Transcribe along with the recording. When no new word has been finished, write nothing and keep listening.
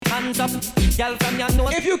hands up. Girl from your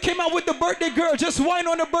nose. If you came out with the birthday girl, just whine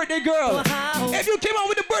on the birthday girl. If you came out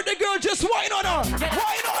with the birthday girl, just whine on her.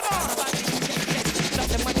 Whine on her.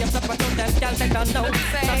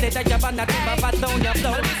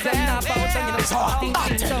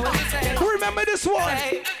 Remember this one. How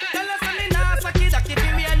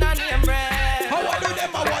I do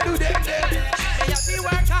them, how I do them.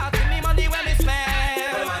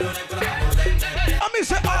 I mean,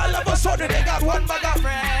 say all of a sudden they got one bag of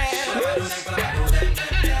friends.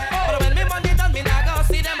 But when me money done, me not go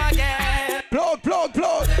see them again. Plug.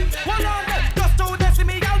 One on them, just to this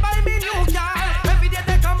me, I'll buy me new car. Every day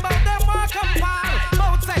they come back, them walk come far.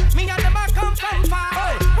 Both say, me and them a come from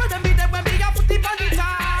far. When them be there, when me a put it on the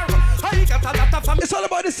tar. I got a lot of It's all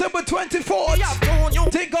about December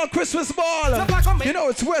 24th. Think on Christmas ball. You know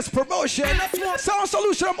it's West promotion. Sound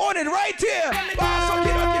Solution, I'm on it right here.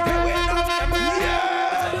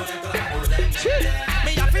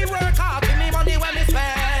 Me have to work hard for me money when me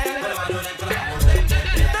spend.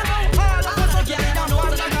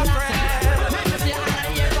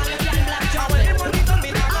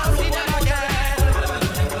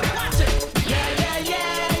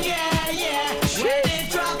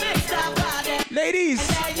 Ladies,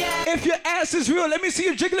 if your ass is real, let me see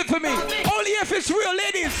you jiggle it for me. Only if it's real,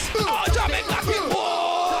 ladies. Oh, drop it, lock it,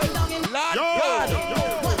 boy. Lord God.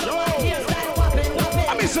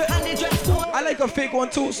 I mean, say, I like a fake one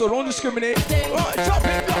too, so don't discriminate. Drop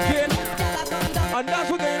it, lock it. And that's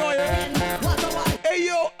what they know, yeah. Hey,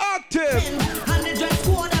 yo, active.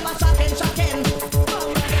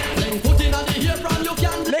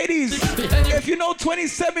 Ladies, if you know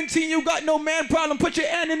 2017, you got no man problem, put your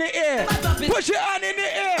hand in the air. Put your hand in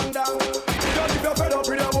the air.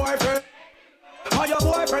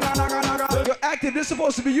 You're active, this is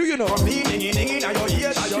supposed to be you, you know.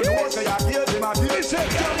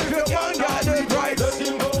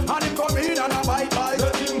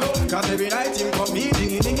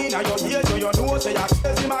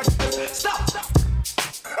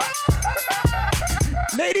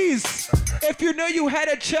 Ladies, if you know you had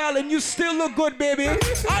a child and you still look good, baby,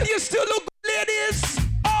 and you still look good, ladies.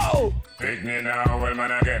 Oh! Pick me now, well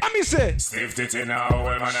man again. Let me say. Stiff titty now,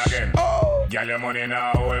 well man again. Oh! Get your money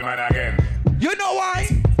now, well man again. You know why?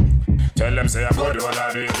 Tell them say I go do all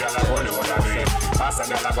of it, girl I go do all of it. Pass a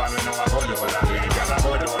girl I go, me know I go do all of it. Girl I go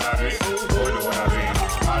do all of it, go do all of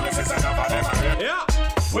it. All this is enough of them again. Yeah!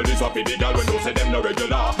 Well, this up in the girl when you say them no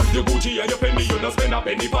regular. You Gucci and your Fendi, you no spend a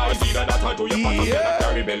penny for. Either that or do your pass and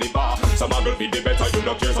carry belly bar. Some girl feed the better, you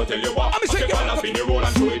no care, so tell you what. Okay, man, spin your roll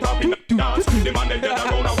and show it up in the dance. The man them get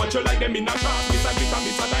around and watch you like them in a trance. Miss a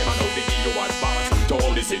diamond, how big you want fast. To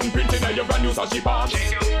all this sitting printing and your brand new sashi pass.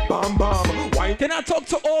 Bam, bam, why? Can I talk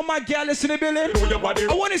to all my gals in the building?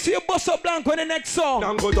 I want to see you bust up blank on the next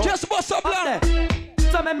song. Just bust up blank.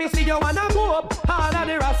 So let me see you wanna go up. All of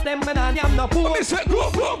the rest them when I am no poor. Let me say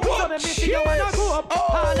go. So let me see you wanna go up.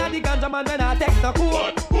 All of the ganja man when I take the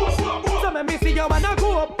coke. So let me see you wanna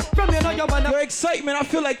go up. From you know you wanna. Your excitement, I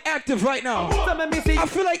feel like active right now. So let me see. I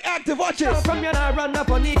feel like active, watch it. From you know run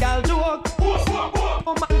up on the gal joke.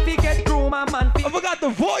 Oh man, fi get through my man. I forgot the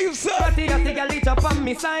volume, sir. But you got the lit up on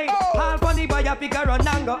me side. All funny boy a figure run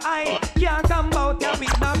and go high. Can't come out here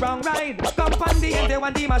with no wrong ride. Come on the end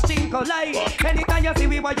when the machine collide. Anytime you see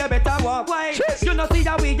we boy you better walk wide. You know see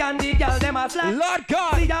that we and the girl them a slack. Lord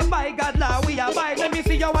God. See that by God law we a bite. Let me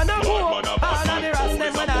see you wanna go. All of the rest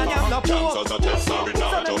them when I am no poor. So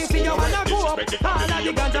let me see you wanna go. All of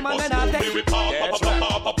the ganja man when I take.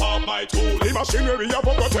 My tool, the machinery of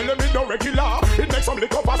a tell them it no regular. It makes some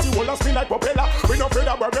liquor pass you all spin like propeller. We no afraid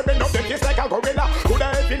of where we bend up the case like a gorilla.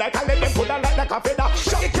 Coulda heavy like a let them put a like a feather.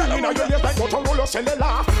 Shot it in your ears like Motorola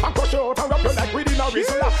cellular. And crush you out and wrap you like within a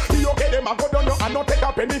Rizla. You okay them a go down you and not take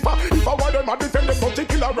a penny for. If I want them a defend them don't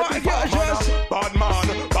kill a ready for. Bad man,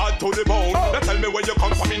 bad to the bone. They tell me where you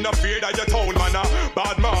come from in the fear that you town man.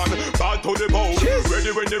 Bad man, bad to the bone.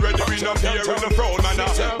 Ready when you ready we no fear in the throne man.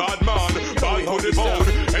 Bad man, bad to the bone.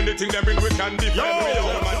 Anything them bring we can defend we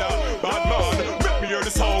own man. Bad man, let me hear the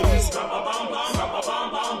sounds.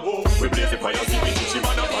 We blaze the fire, see me teach him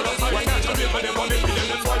and a parasite. Why not you for them on the film,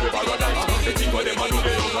 that's why we paradise. The thing what them a do,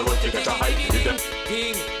 they don't know what to catch a hide.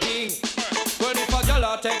 King. Well, if a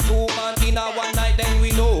girl take 2 man in a one night, then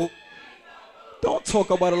we know. Don't talk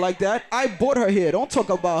about her like that. I bought her here. Don't talk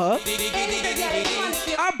about her.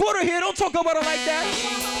 I bought her here. Don't talk about her like that.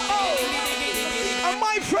 Oh, I'm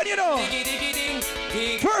my friend, you know.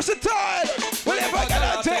 Versatile. Well, if I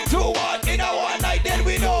gotta take 2 1 in a one night, then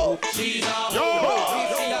we know. She's a hoe.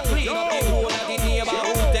 If she a clean up the whole of the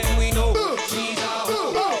neighborhood, then we know. She's a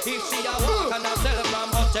hoe. If she a walk and a sell from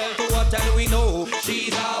hotel to hotel, we know.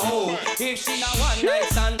 She's a hoe. If she a one night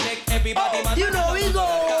stand take everybody man. You know we go.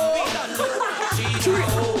 She's a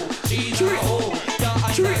hoe, she's a hoe. Yeah,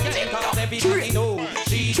 I can't cause everybody know.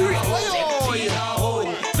 She's a hoe, she's a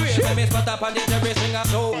hoe. Three of them spot up on the terrace ring a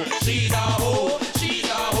show. She's a hoe, she's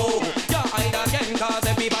a hoe. Yeah, I can't cause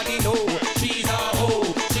everybody know. She's a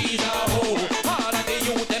hoe, she's a hoe. All of the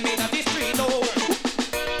youth them in the street know.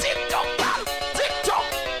 Tick-tock, tick-tock,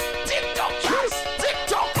 tick-tock,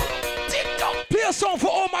 tick-tock, tick-tock. Play a song for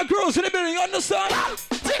all my girls in the building, you understand?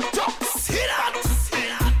 Tick-tock, sit up,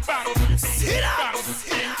 sit up, sit up, sit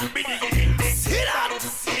up, sit up,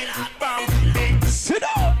 sit up, sit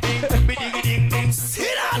up.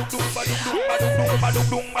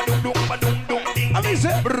 I mean,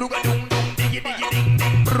 say,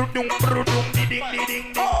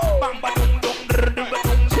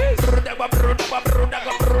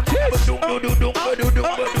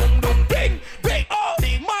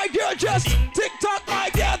 my girl just tick-tock, my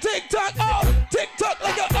girl tick-tock, oh, tick-tock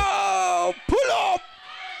like a, oh, pull up.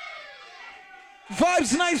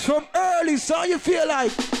 Vibes nice from early, so you feel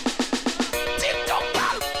like tick-tock,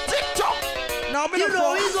 tick-tock. now I'm in the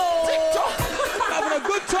phone. Tick-tock, Having a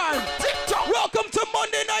good time. tick-tock. Welcome to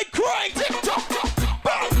Monday Night Crank. Tick-tock,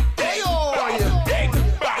 bang, Hey, ding,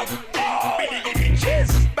 bang,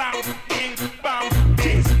 cheese, bang, ding, bang,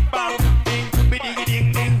 cheese, bang, ding,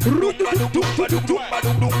 ding, ding,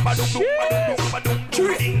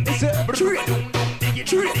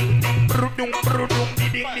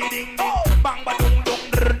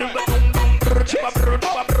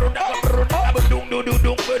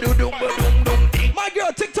 my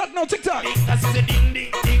girl, TikTok, no TikTok.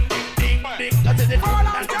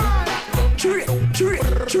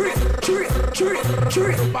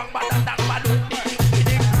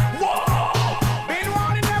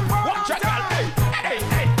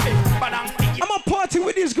 I'm a party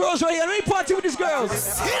with these girls right here. Let me party with these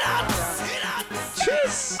girls.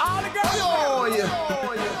 Cheers.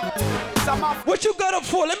 What you got up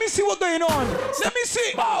for? Let me see what's going on. Let me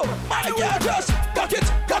see. Oh, my girl, just cock it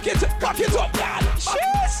up, God.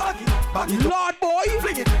 Cheers. Lord, boy.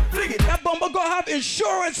 That bumper gonna have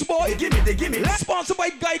insurance, boy. Give me. Sponsored by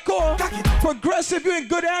Geico. Progressive, you in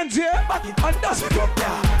good hands here. And that's it up,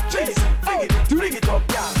 yeah. Cheese, bring it up,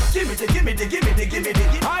 yeah. Give me the.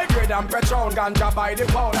 High grade and petrol ganja by the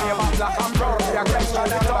pound. Yeah, man, black and brown. Yeah, question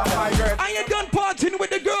that up, high grade. I ain't done partying with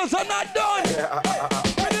the girls. I'm not done.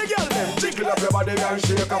 When the girl them jiggle up your body and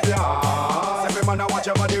shake up your ass. Every man I watch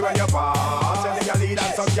your body when you pass. Tell the girl lead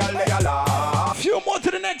and some girl they a laugh. Few more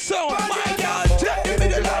to the next song. My God, take me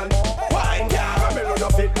the land. Wine, God. Me load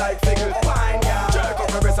up it like fickle. Wine, God. Jerk up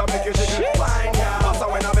your breast and make you jiggle. Wine, God. So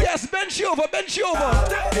when I make Yes, bench you over.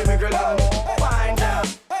 take me girl. Wine, God.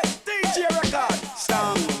 DJ record.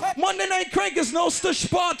 Stand. Monday Night Crank is no stush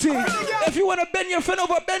party. If you wanna bend your friend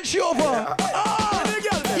over, bench you over.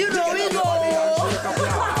 You know we go.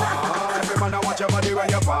 Every man I watch your body when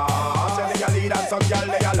you pass. Tell the girl lead and some girl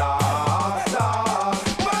they a laugh.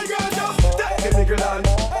 My girl just take me girl and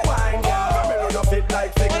wine, girl. Me load up it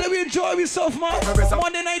like fickle. Wanna we enjoy yourself, man?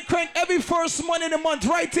 Monday Night Crank every first Monday in the month,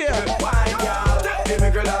 right here. Wine, girl. Take me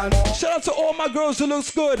girl and Shout out to all my girls who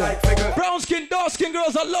looks good. Brown skin, dark skin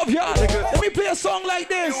girls, I love y'all. Let me play a song like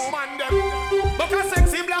this. But a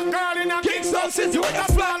sexy black girl in a Kingston City with a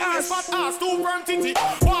flat ass. fat ass, too firm titty.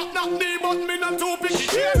 Walk not me, but me not too picky.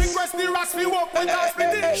 She request the raspy walk with her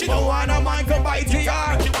spitty. She don't want a man come bite the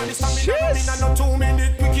yard. She want the stamina running and not 2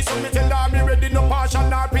 minute quickie. So me tell her me ready, no partial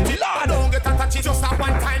nor pity. Lord. Don't get attached, just a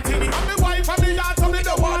one time till me. And me wife and me yard, so me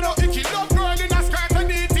don't want no icky. Love girl in a skirt and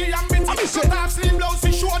neaty and bitty. Cut off sleeve blouse,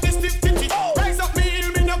 she show the stiff titty. Rise up me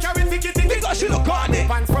hill, me no carry ticky. Because she look on it.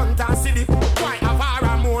 Pan front and silly. Why have her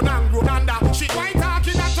a moan and groan under. She quite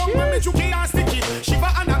talking a tongue when me juky and sticky. She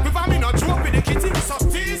va and a quiver me no joke with the kitty. So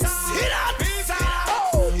tease her, tease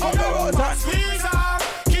her, squeeze her,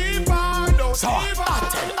 keep her, don't leave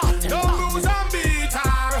her. Don't lose and beat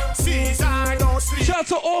her, seize her, don't sleep. Shout out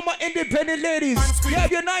to all my independent ladies. You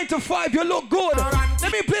have your 9 to 5, you look good.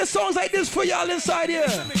 Let me play songs like this for y'all inside here.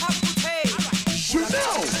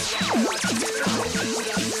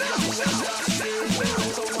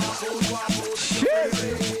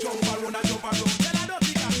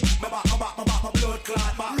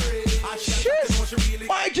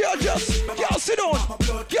 My girl just, girl sit down.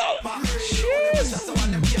 Girl,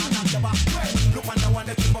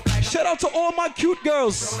 shout out to all my cute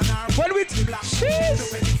girls. When we,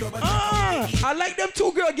 I like them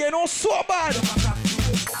two girls getting on so bad.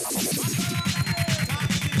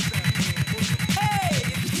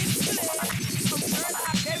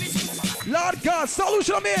 Lord God,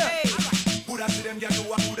 solution I'm here.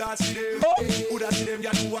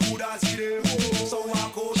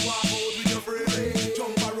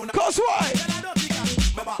 That's why.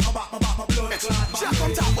 She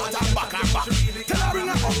come tap out and back and back. Tell her bring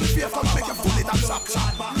her up with fear from make you pull it and suck.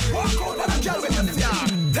 Walk out and a girl with your fear.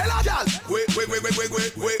 Tell her girl. Wait.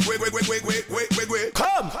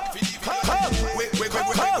 Come. Wait.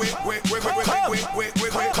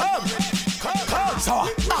 So.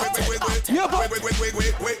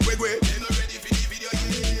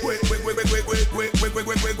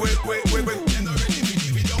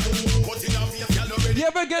 You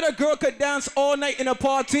ever get a girl could dance all night in a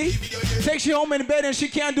party? Takes you home in bed and she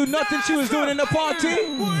can't do nothing she was doing in the party?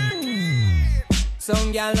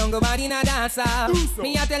 Some girl don't go bad in a dancer.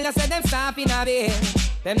 Me a tell you say them stop in a bed.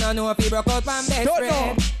 Them don't know if you broke out from best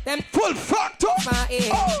friend. Them full fucked up.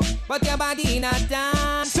 But your body in a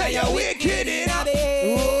dance. Say you're wicked in a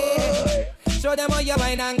bed. Show them how you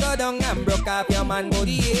wine and go down and broke up your man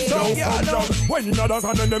body. So when you know those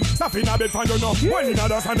and then them stuff in a bed for you know. When you know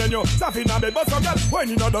those and then you stuff in a bed. But some girl when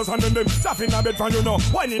you know those and then them stuff in a bed for you know.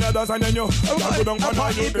 When you know those and then you go down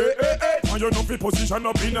and you and you know fi position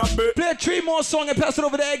up in a bed. Play 3 more songs and pass it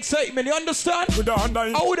over the excitement. You understand? With the hand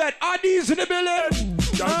line. Oh, that Addies in the building.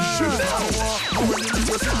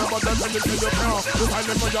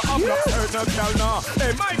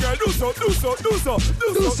 Hey, my girl, do so.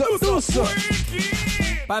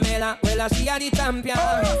 Pamela, well, she a the champion.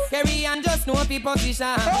 Carry and just know people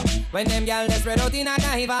position. When them girls they spread out in a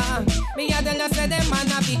diver, me a tell you say them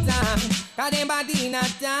man a bitter. Cause them body in a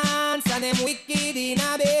dance and them wicked in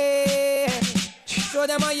a bed. Show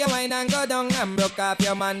them how you wine and go down and broke up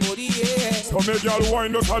your man booty, yeah. So me girl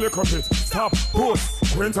wine just a little bit. Stop, pause,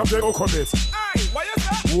 quint up the hook of it. Aye, what you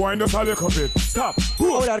say? Wine just a little bit. Stop, pause,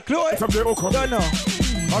 oh, that Chloe. Up the hook of it. No.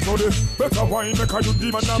 I told you, better wine because you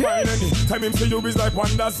demon a wine any. Time him say you is like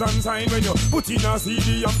wonders and sign when you put in a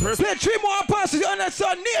CD and press. Play 3 more passes, you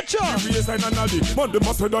understand nature. You raise and all the man, they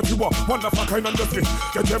must say that you are one of a kind and just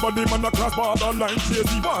get your body man across borderline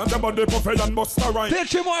crazy. Want your body buffet and bust a rhyme. Play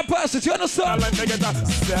 3 more passes, you understand? Like they get that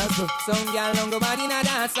says. Some girl don't go bad in a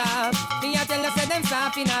dance up. Me a tell you say them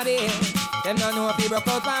stop in a bed. Them don't know if you broke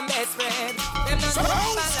out from best friend. Them don't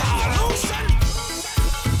know if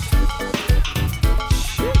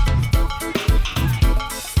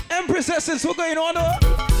Empressesses, what's going on?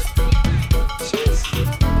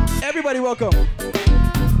 Everybody welcome.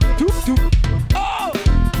 Oh!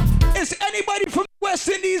 Is anybody from West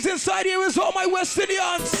Indies inside here? Is all my West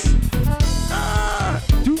Indians?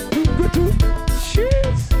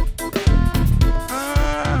 Cheers!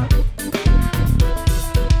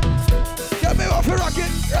 Get me off a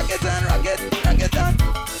rocket on.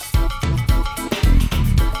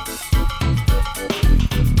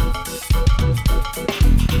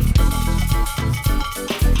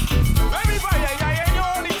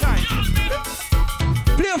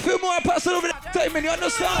 Play a few more, pass it over the time, and you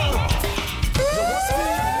understand?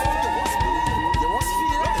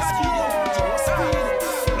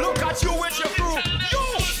 Look at you with your crew.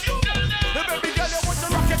 The baby girl, you want to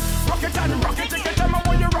rock it, take your time, I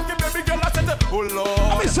want you rock it, baby girl, I said, oh Lord. I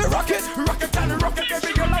mean, say rock it, baby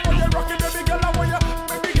girl, I want you rock it, baby girl, I want you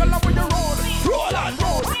roll. Roll and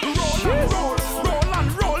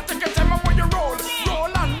roll, take your time, I want you roll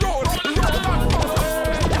and roll. Let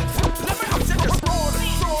me ask you this,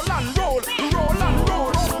 roll and roll, take your time, I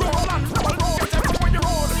want you roll and roll,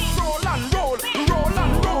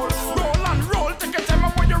 take your time, I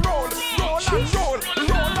want you roll and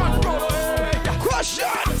roll. question.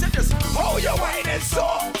 How you whining so?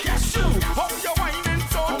 Yes, you. How you whining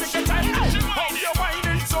so? Take your time. How you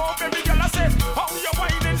whining so? Baby girl, I said, how you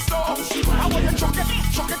whining so? I want you chuck it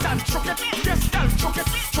and chuck it. Yes, girl, chuck it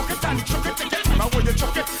and chuck it. Take your time. I want you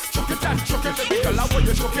chuck it and chuck it. Baby girl, I want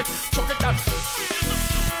you chuck it and.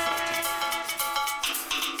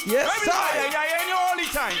 Yes, sir. Yeah, all the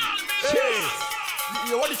time. Hey,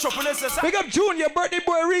 you want the chocolate, sir? Big up June, your birthday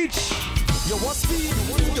boy reach. You want speed.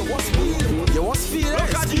 Look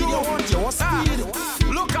at you. You want speed.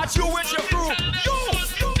 Look at you with your crew. You.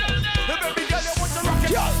 The baby girl, you want to rock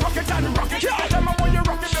it and rock it. Tell me when you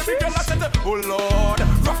rock it, baby girl. I said, oh Lord,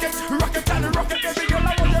 rock it and rock it, baby girl. I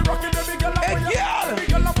want you rock it, baby girl. I want you,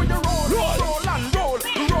 baby girl. I want you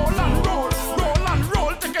roll and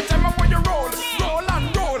roll. Take your time, I want you roll and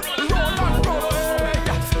roll.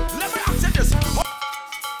 Let me ask you this.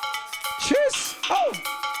 Cheers. Oh.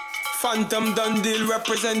 Phantom Dundee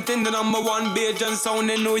representing the #1 Bajan sound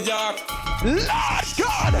in New York. Lord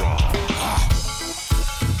God!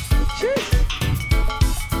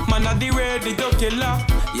 Man are the ready to kill her.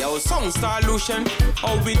 Yo, sound solution.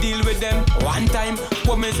 How we deal with them? One time,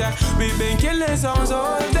 what me say? We been killing songs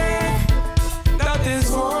all day. That is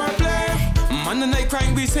foreplay. Monday night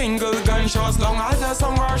crank be single, gunshots long as a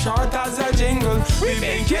song or short as a jingle. We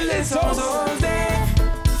been killing souls all day.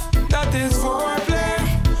 That is foreplay.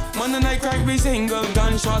 Monday night crank be single,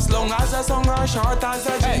 gunshots long as a song or short as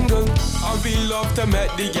a jingle. I be love to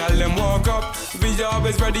make the gal them walk up. We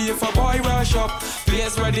always ready if a boy rush up.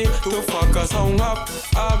 Place ready to fuck a song up.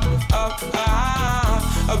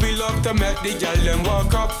 I be love to make the gal them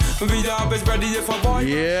walk up. We always ready if a boy.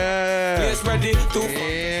 Yeah. Place ready to fuck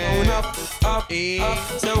a song up.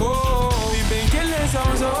 So oh, we been killing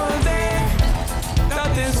songs all day.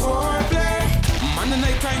 That is foreplay. Monday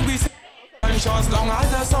night crank be shots long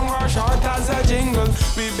as a song or short as a jingle.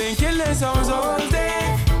 We've been killing songs all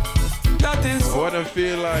day. That is what I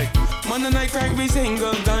feel like. Monday night crank be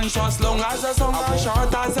single. Gunshots long as a song or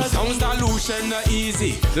short as a sound solution the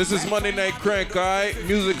easy. This is Monday Night Crank, alright?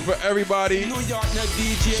 Music for everybody. New York, no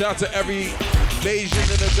DJ. Shout out to every Bayesian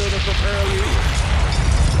in the building from early.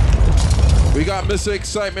 We got Mr.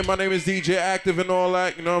 Excitement. My name is DJ Active and all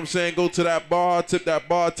that. You know what I'm saying? Go to that bar, tip that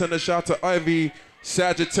bartender. Shout out to Ivy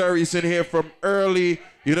Sagittarius in here from early.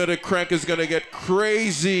 You know the crank is gonna get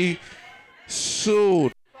crazy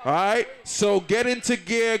soon. Alright? So get into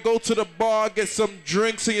gear, go to the bar, get some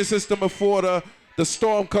drinks in your system before the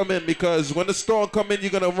storm come in, because when the storm come in,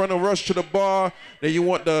 you're gonna run a rush to the bar, then you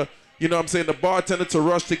want the, you know what I'm saying, the bartender to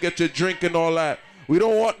rush to get your drink and all that. We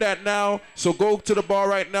don't want that now, so go to the bar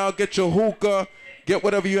right now, get your hookah, get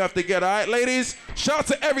whatever you have to get, all right, ladies? Shout out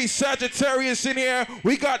to every Sagittarius in here.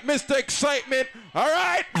 We got Mr. Excitement, all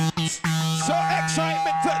right? So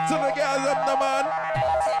excitement to the guys up the man.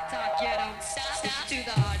 TikTok, you don't stop. To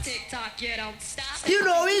the hard TikTok, you don't stop. You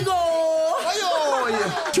know we go.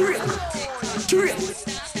 Oh, trip, trip,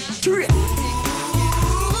 trip.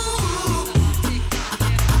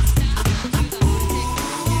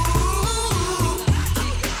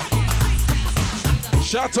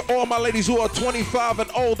 Shout out to all my ladies who are 25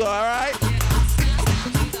 and older, all right?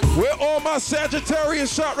 Where all my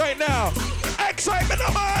Sagittarius shot right now? Excitement,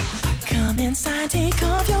 come on! Come inside, take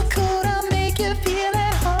off your coat, I'll make you feel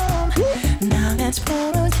at home. Now let's pour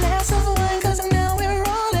a glass of wine, cause now we're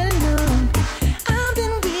all alone. I've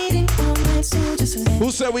been waiting all night, so just let.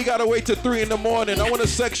 Who said we gotta wait till 3 in the morning? I wanna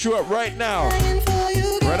sex you up right now.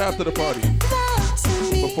 Right after the party.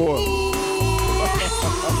 Before.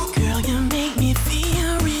 Girl, you make me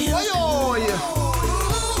feel real.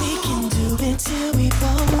 We can do it till we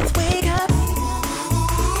both wake up.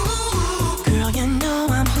 Girl, you know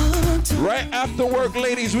I'm hooked. Right after work,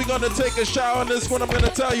 ladies, we're gonna take a shower on this one. I'm gonna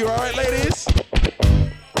tell you, all right, ladies?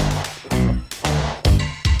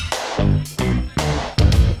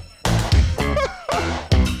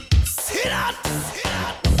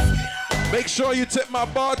 Make sure you tip my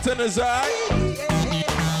bartender's eye.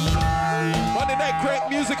 Monday Night Crank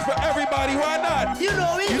music for everybody. Why not? You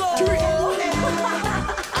know we go.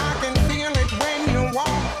 I can feel it when you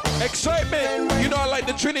walk. Excitement. You know I like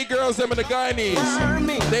the Trini girls, them and the Guyanese.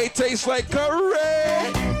 They taste like curry.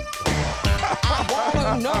 I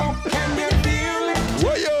wanna know, can you feel it?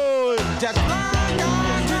 Whoa, Just like I do.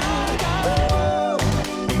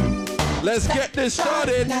 let's get this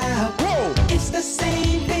started. Whoa. It's the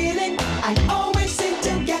same feeling I always seem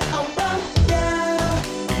to get around you.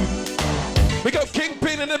 We got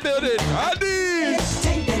Kingpin in the building. Adis.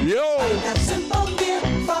 Yo. That simple beer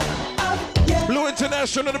for you. Blue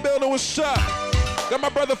International in the building. What's up? Got my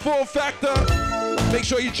brother Full Factor. Make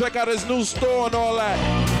sure you check out his new store and all that.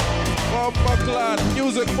 Oh, Buckland.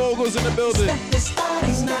 Music Moguls in the building. Step is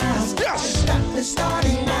starting now. Yes. Step is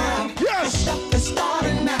starting now. Yes. Step is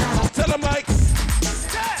starting now. Tell him, Mike.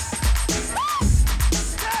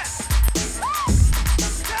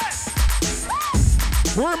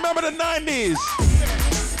 We remember the 90s.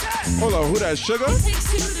 Hold on, who that, Sugar?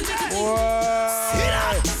 What?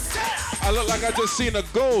 I look like I just seen a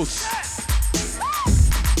ghost.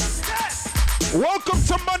 Welcome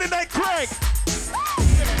to Monday Night Crank.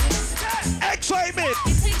 Excitement.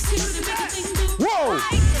 Whoa.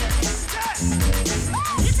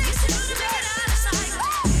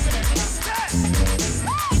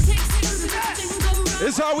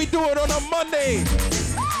 This is how we do it on a Monday.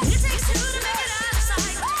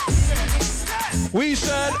 We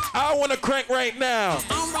said, I want to crank right now.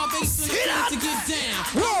 I'm Rob Basin to get down.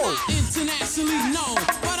 Whoa. I'm internationally known,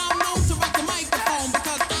 but I'm known to rock the microphone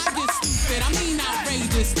because I get stupid. I mean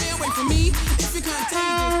outrageous. Stay away from me if you're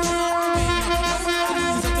contagious.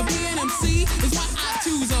 To be an MC is what I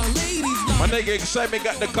choose. Ladies love. My nigga Excitement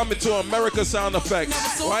got the Coming to America sound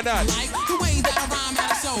effects. Why not? Like the way that I rhyme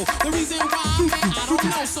at a show. The reason why, man, I don't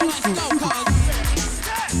know. So let's go,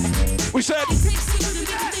 cause we said.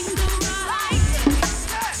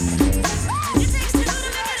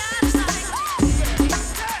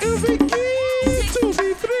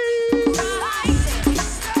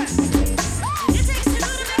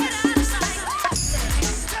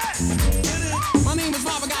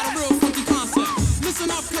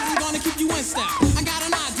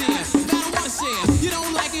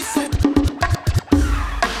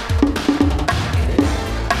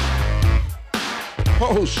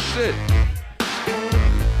 Oh shit.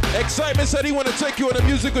 Excitement said he want to take you on a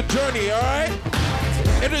musical journey, all right?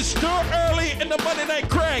 It is still early in the Monday Night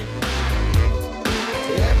Crank.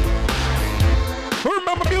 Who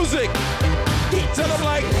remember music? Tell them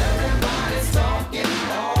like. Everybody's talking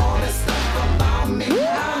all this stuff about me.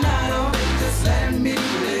 I'm not on it, just let me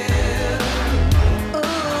live.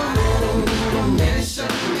 Oh,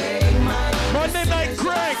 mission make my Monday Night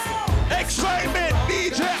Crank. Excitement.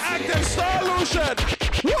 DJ Active Solution.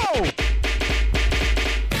 Whoa.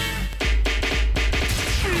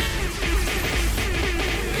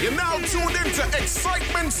 You're now tuned into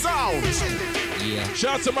Excitement Sounds. Yeah.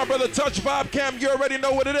 Shout out to my brother Touch Vibe Cam. You already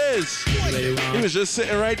know what it is. He was just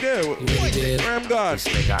sitting right there. Ram God.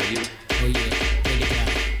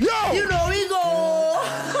 Yo! You know we go.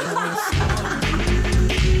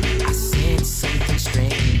 I sense something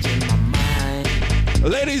strange in my mind.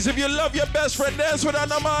 Ladies, if you love your best friend, dance with her,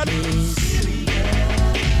 man.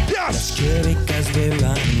 Yes! Sure, because we're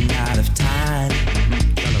running out of time.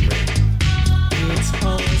 It's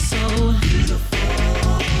all so beautiful.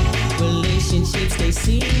 Relationships, they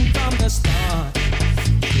seem from the start.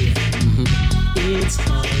 It's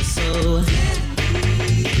all so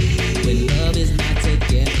when love is not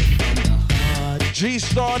together from the heart.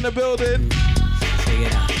 G-Star in the building. Check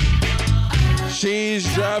it out. She's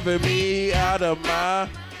driving me out of my...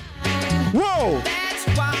 Whoa! That's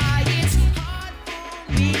why it's hard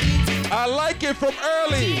for me to I like it from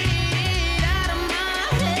early. get out of my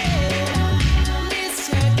head. Miss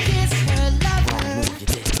her, kiss her, love her.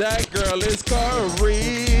 That girl is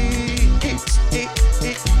Corey.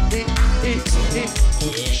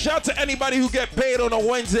 Shout to anybody who get paid on a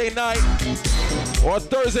Wednesday night or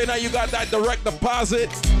Thursday night. You got that direct deposit.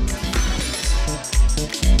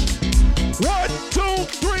 1, 2,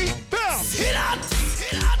 3, bounce. Hit out.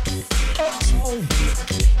 Hit out. Oh.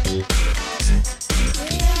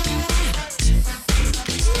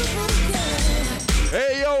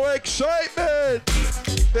 Hey, yo, excitement.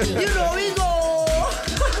 You know we go.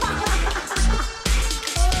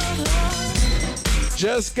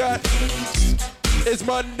 Just got, it's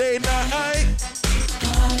Monday night.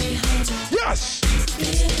 Yes!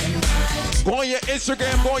 Go on your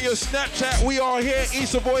Instagram, go on your Snapchat. We are here,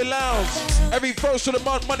 East Savoy Lounge. Every first of the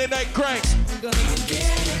month, Monday Night Crank.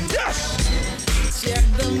 Yes! Check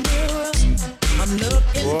the mirror. I'm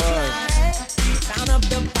looking fly. Count up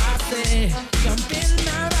the posse. Jump in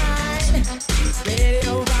my ride.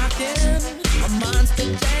 Radio rocking. A monster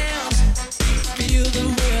jam. Feel the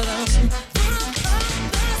rhythm.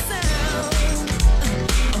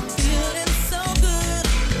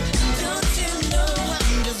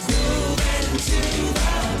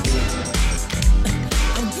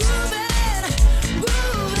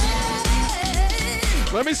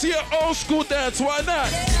 Let me see an old school dance, why not?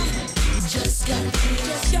 Just got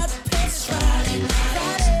pissed Friday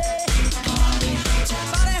night. Body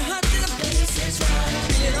hunting the places right.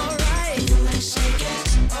 Feeling alright. Shake it.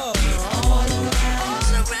 All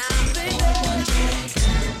around, baby. One drink.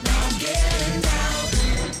 Now I'm getting down.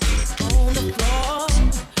 On the floor.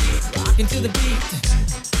 Rocking to the beat.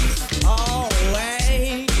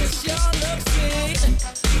 Always. You sure look sweet.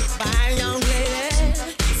 Fine young lady.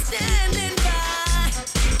 Standing by.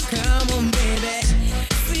 Come on, baby.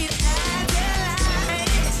 Sweet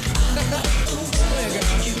Adelaide.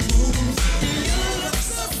 Girl, you move. You look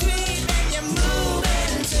so sweet and you're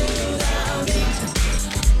moving to the beat.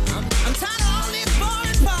 I'm tired of all this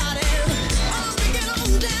boring parties. Oh, bring it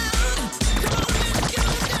on down. Come on, let's get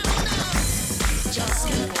on down now. Just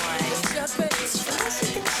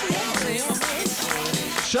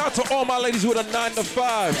Shout out to all my ladies with a 9 to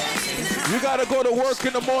 5. You gotta go to work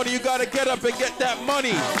in the morning, you gotta get up and get that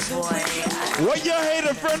money. What your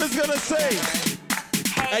hater friend is gonna say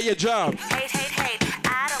at your job? Hate,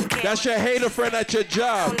 I don't care. That's your hater friend at your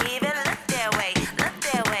job. Don't even look their way, look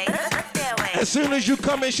their way, look their way. As soon as you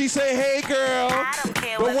come in, she say, hey girl. I don't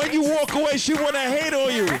care But what when you walk away, she wanna hate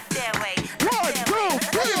on you. look their way. 1, 2,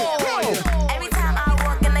 3, go! Every time I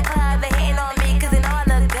walk in the club, they hating on me cause they know I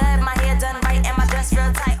look good. My hair done right and my dress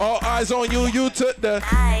real tight. All eyes on you, you took the...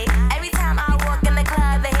 Every time I walk in the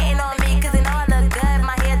club, they hating on me cause they know I look good.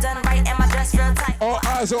 My hair done right and my dress real tight. All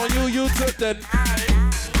eyes on you, you took the...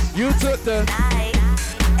 You took the... I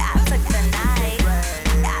took the night.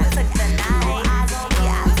 I took the night. All eyes on me.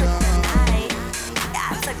 I took the night. I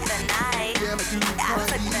took the night. I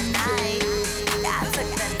took the night. I took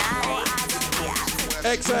the night.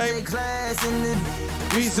 X-Aim.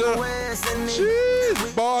 Visa.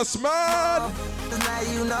 Jeez. Boss man.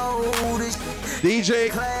 DJ.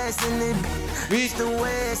 It's the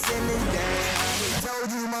West and the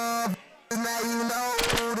told you, mom. Now you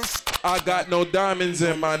know this. I got no diamonds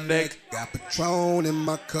in my neck. Got Patron in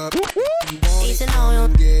my cup. Easy now, you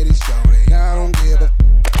Get it started. I don't give a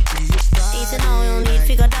easy now, you need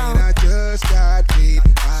figure down. I just got paid.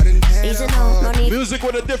 I didn't have Easy now, no need. Music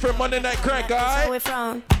with a different Monday night crank,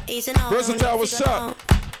 alright? Easy now, Versatile, what's up?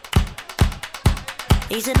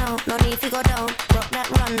 Easy now, no need to go down. Rock that,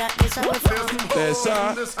 run that, this how we from.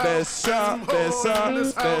 Besa, besa, besa,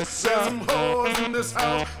 There's some hoes in this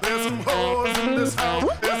house. There's some hoes in this house.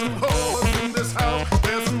 There's some hoes in this house.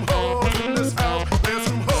 There's some hoes in this house. There's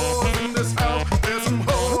some hoes in this house. There's some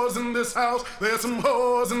hoes in this house. There's some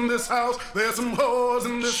hoes in this house. There's some hoes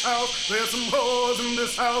in this house. There's some hoes in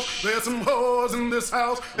this house. There's some hoes in this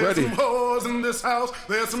house. There's some hoes in this house.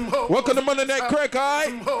 There's some hoes. Welcome to Monday Night Crack, alright?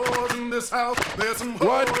 Some hoes in this house. There's some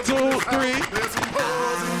 1, 2, 3. There's some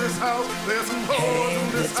hoes in this house. There's some hoes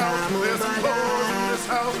in this house. There's some hoes in this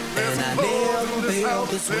house. There's some hoes in this house.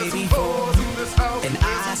 There's some hoes in this house. And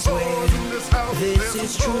I swear this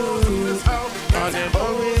is true.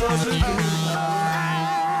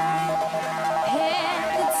 Had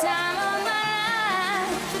the time of my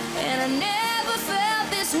life, and I never felt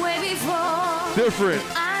this way before. Different.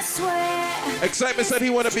 I swear, Excitement said he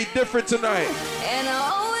want to be different tonight. and I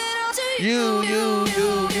owe it all to You.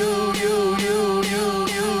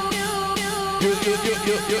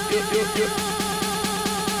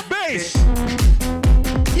 Bass.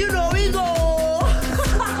 You know we go.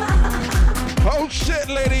 Oh shit,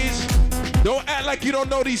 ladies. Don't act like you don't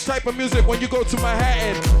know these type of music when you go to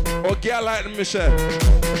Manhattan or Gallatin, Michelle.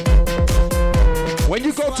 When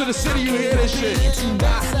you go to the city, you hear this shit.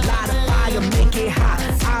 Light a fire, make it hot.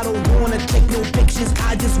 I don't wanna take no pictures,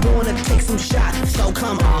 I just wanna take some shots. So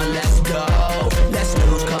come on, let's go. Let's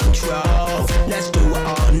lose control. Let's do it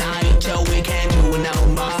all night till we can't do it no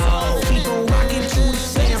more. We gon' rock it to the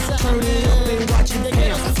sound, turn it up and watch it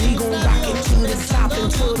down. We gon' rock it to the top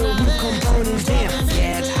until the roof come burning down.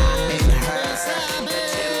 Yeah, it's hot in her. The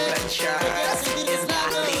temperature is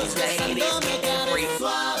hot. These ladies getting free.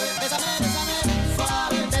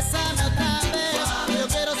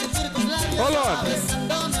 Hold on.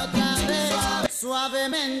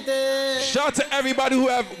 Shout to everybody who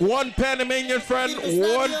have one Panamanian friend,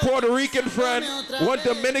 one Puerto Rican friend, one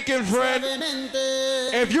Dominican friend.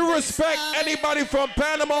 If you respect anybody from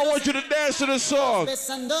Panama, I want you to dance to the song. I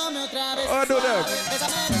do that.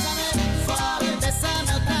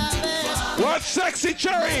 What sexy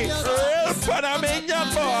cherry? Real Panamanian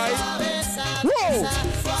boy. Whoa!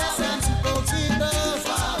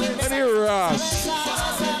 Any Ross.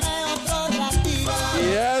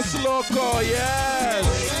 Yes, loco, yes.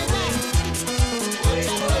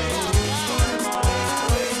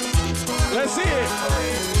 Let's see it.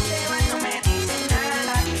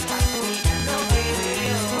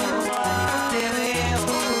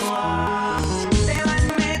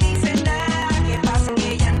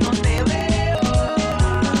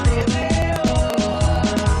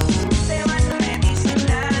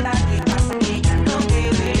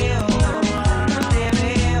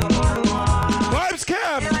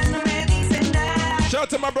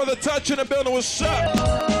 To my brother Touch in the building, what's up?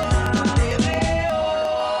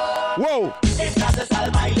 Whoa. Estás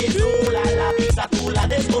al baile sola, la pista tú la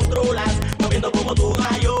descontrolas, moviendo como tu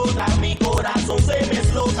gallota, mi corazón se me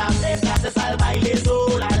explota. Estás al baile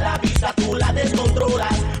sola, la pista tú la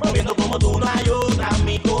descontrolas, moviendo como tu gallota,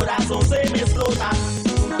 mi corazón se me explota.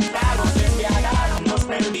 Unos tragos se embriagaron, nos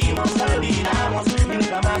perdimos, olvidamos,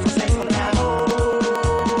 nunca más nos encontramos.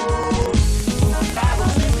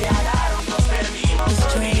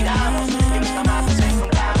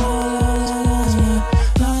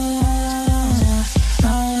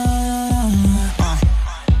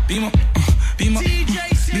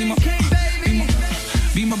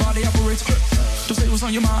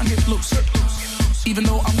 On your mind, get loose. Even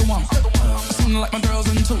though I'm the one, I seem like my girls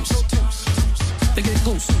in twos. They get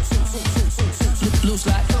loose, loose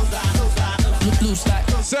like, loose like.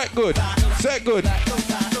 Set good, set good. 1,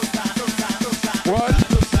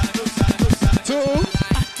 2.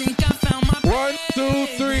 I think I found my 1,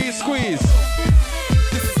 2, 3, squeeze.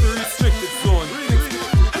 This is the restricted zone.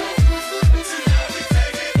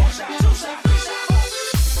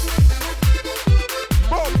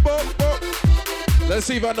 Bop, bop, bop. Let's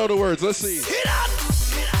see if I know the words. Let's see.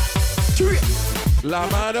 La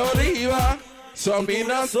mano arriba,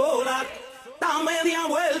 Sabina sola. Da media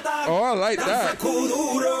vuelta. Oh, I like that.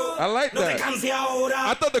 I like that.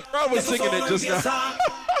 I thought the crowd was singing it just now.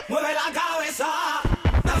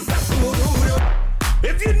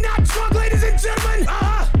 If you're not drunk, ladies and gentlemen,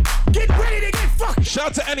 get ready to get fucked.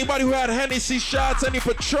 Shout out to anybody who had Hennessy shots, any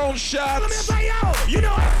Patron shots.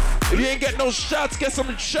 If you ain't get no shots, get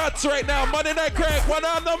some shots right now. Monday Night Crank, one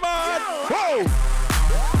on the man. Whoa!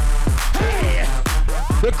 Hey.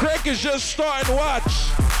 The crank is just starting, watch.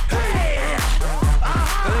 Hey.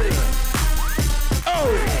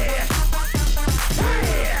 Oh!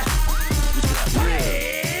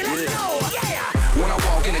 When I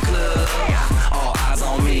walk in the club, all eyes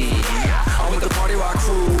on me. I'm with the party rock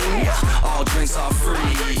crew, all drinks are free.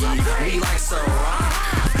 We like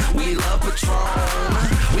Ciroc, we love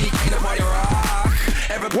Patron, we keep the party rock.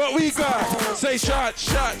 What we got? Say shot,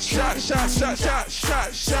 shot, shot, shot, shot, shot,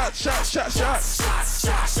 shot, shot, shot, shot,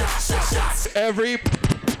 shot. Every.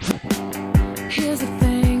 Here's the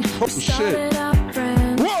thing. Oh shit.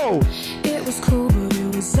 Whoa! It was cool, but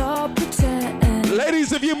it was all pretend.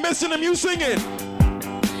 Ladies, if you're missing them, you sing it.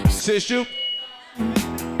 Tissue.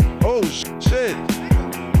 Oh shit.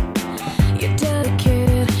 You're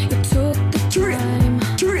dedicated, you took the time.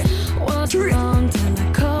 Was wrong till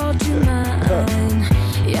I called you mine.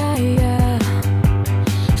 Yeah.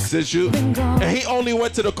 Tissue. And he only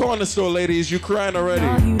went to the corner store, ladies. You crying already.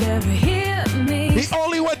 All you'd ever hear me. He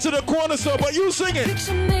only went to the corner store, but you sing it.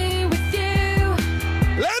 Picture me with you.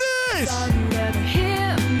 Ladies! All you'd ever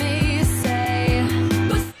hear me say.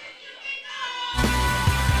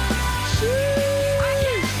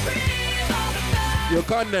 Your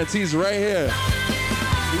Condensed, he's right here.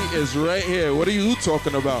 He is right here. What are you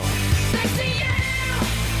talking about?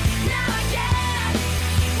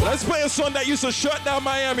 Let's play a song that used to shut down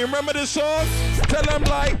Miami. Remember this song? Tell them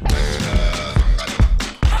like.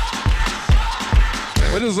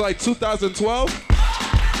 What is it, like 2012?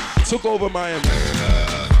 Took over Miami.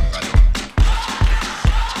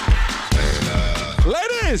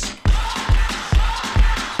 Ladies!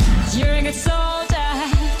 You're a good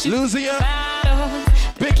soldier. Losing ya.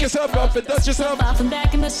 Pick yourself up and dust yourself off and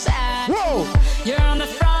back in the saddle. Whoa! You're on the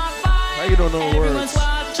front line. Now you don't know Everyone's words.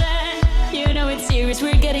 watching. You know it's serious.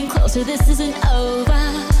 We're getting closer. This isn't over.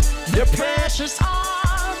 Your pressure's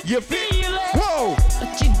on. You feel it. Whoa!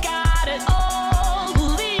 But you got it all.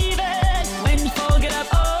 Believe it. When you fold it up,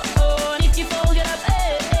 oh. And if you fold it up,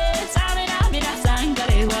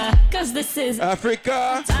 cause this is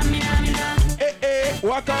Africa.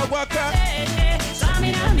 Waka waka.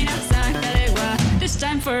 This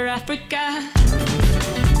time for Africa.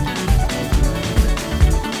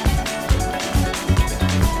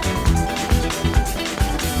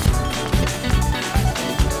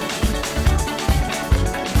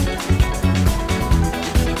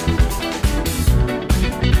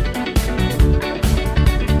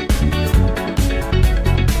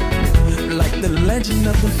 Like the legend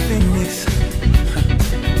of the phoenix,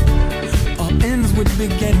 all ends with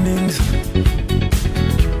beginnings.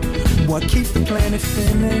 What keeps the planet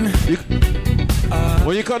spinning?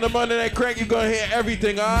 When you come to Monday Night Crank, you're gonna hear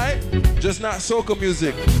everything, alright? Just not soca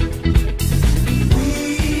music.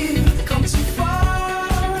 We've come too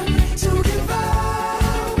far to give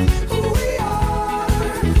up who we are.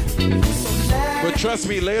 So But trust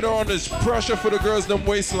me, later on there's pressure for the girls them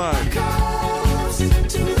waistline.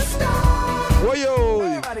 Whoa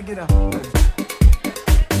yo!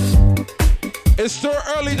 It's still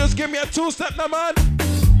early, just give me a two-step now, man.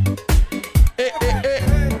 Say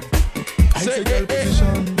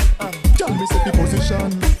position. Tell me say the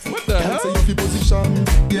position. What the hell? Say the position.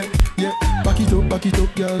 Yeah. Back it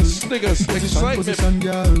up, girl. This nigga's excitement. Position,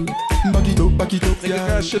 girl. Back it up, girl. Nigga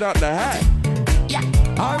got shit out the hat. Yeah.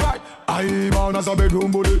 Alright. I born as a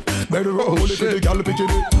bedroom bully. Bedroom bully for the girl picking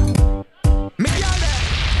it. Me girl there.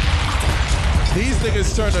 These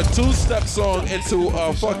niggas turned a two-step song into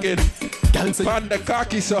a fucking Panda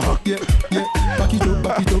Kaki song. Yeah. Back it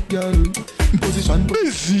up, girl. Position,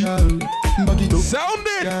 girl. Back it up. Sound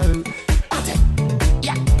it. Girl.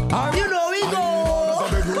 Yeah. You know we go.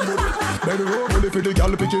 Bedroom bully for the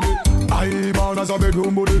girl picking it. I born as a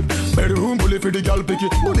bedroom bully. Bedroom bully for the girl picking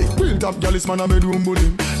it. Bully. Real top girl is man a bedroom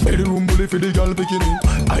bully. Bedroom bully for the girl picking it.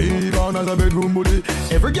 I born as a bedroom bully.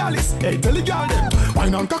 Every girl is, hey, tell the girl them.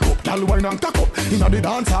 Wine and cock up, girl wine and cock up. Inna the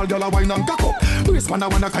dance hall, girl a wine and cock up. Waist man a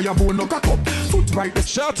wanna kaya bone no cock up. Foot right.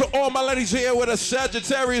 Shout out to all my ladies here with a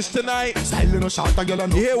Sagittarius tonight. Style no short, a girl a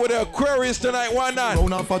no. You here with an Aquarius tonight? Why not?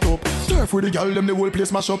 Round and fat up. Turf with the girl, them the whole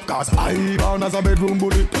place mash up. Cause I born as a bedroom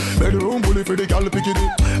bully. Bedroom bully for the girl picking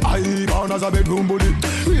it. I born as a bedroom bully.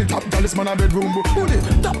 Real top girl is man a bedroom bully.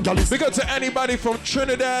 Top girl is. Big up to anybody from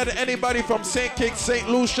Trinidad, anybody from St. Kitts, St.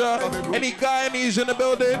 Lucia, any Guyanese in the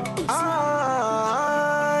building.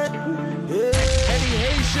 Any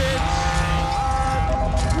Haitians.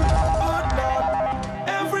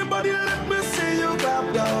 Everybody let me see you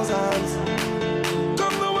clap those hands.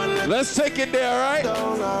 Let's take it there, all right?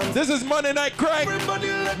 This is Monday Night Crack.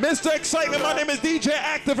 Mr. Excitement, my name is DJ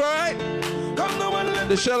Active, all right?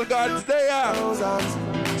 The Shell God's there.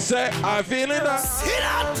 Say, I'm feeling that.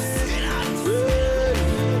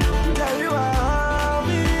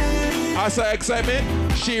 I say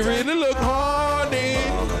Excitement, she really look horny.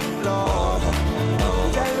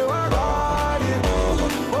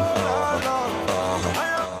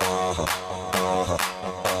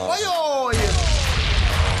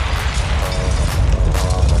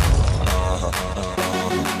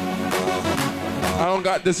 I don't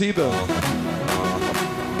got this either.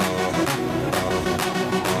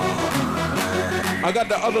 I got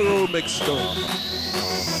the other little mix though.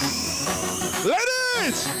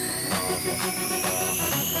 Ladies!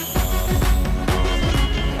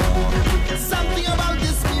 Something about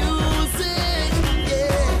this music,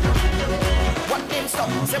 yeah. What name stop?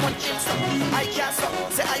 Say what name stop? I can't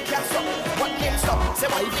stop. Say I can't stop. What name stop? Say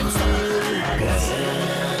what name stop?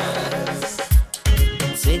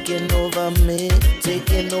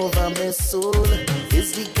 Taking over my soul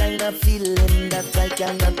is the kind of feeling that I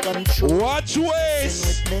cannot control. Watch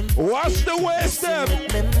waist. Watch the waist them.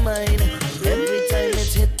 Every time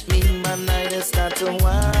it hit me, my night is start to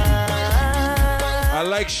whine. I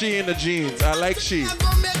like she in the jeans. I like she.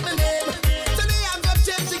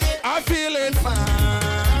 I feel it.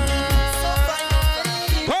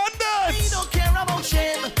 Pundits. Don't care about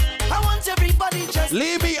shame. I want everybody just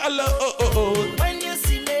leave me alone. When you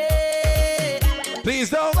see me, please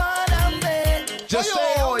don't. Just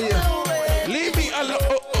stay away. Leave me alone.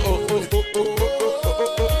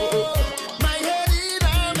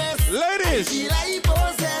 Ladies,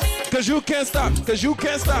 cause you can't stop. Cause you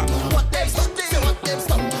can't stop.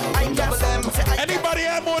 Anybody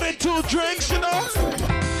have more than 2 drinks, you know?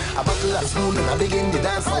 A buckle of spoon and I begin the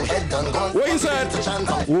dance. My head done gone. What you said?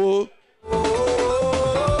 Whoa.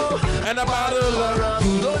 And a bottle of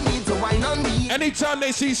you don't need to wine on me. Anytime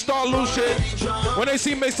they see Star Lucian, when they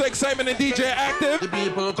see Mr. Excitement and DJ Active, The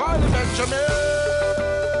people call me Benjamin.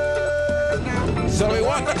 so we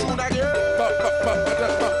want that.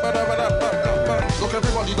 Look,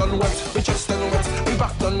 everybody done wet. We chest done wet. We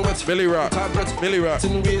back done wet. Billy Rock. Billy Rock.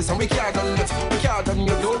 In ways and we can't done yet. We can't done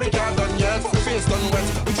yet. No, we can't done yet. The face done wet.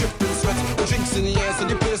 We drip in sweat. The drinks in the air, so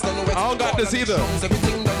the place done wet. I don't got this either.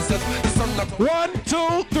 Everything done set. The sun up. 1,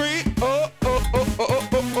 2, 3. Oh, oh, oh, oh, oh,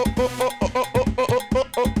 oh, oh, oh, oh,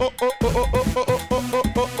 oh, oh, oh.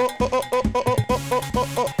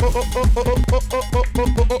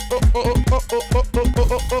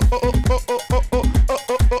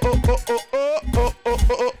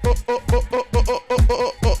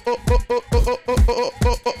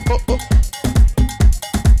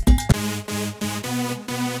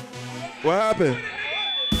 What happened?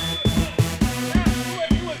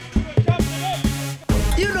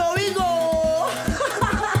 You know we go.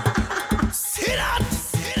 Sit up.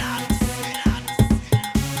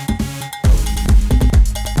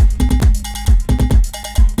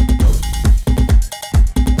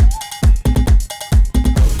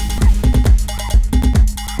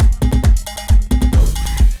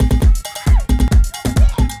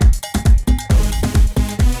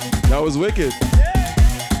 That was wicked.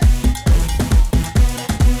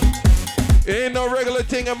 It ain't no regular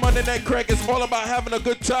thing at Monday Night Crack. It's all about having a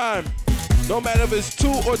good time. No matter if it's 2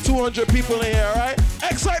 or 200 people in here, all right?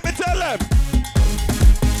 Excitement, tell them.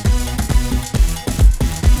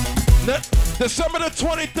 December the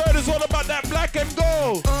 23rd is all about that black and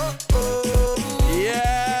gold.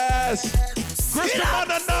 Yes.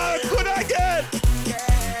 Christmas good again.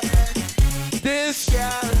 This,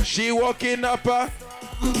 she walking up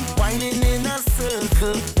Whining in a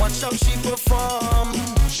circle, watch how she perform.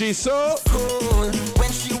 She's so cool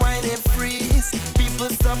when she whine and freeze. People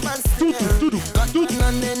stop and stare, got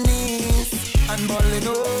on their knees and balling.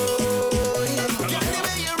 Oh, yeah. The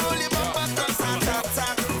way you roll your bumper,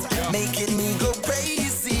 making me go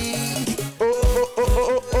crazy.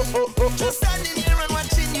 Just standing here and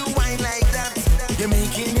watching you whine like that. You're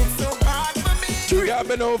making it so hard for me. You got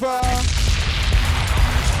been over.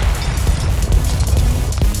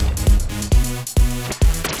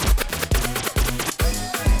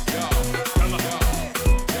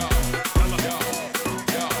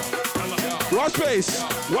 Watch pace,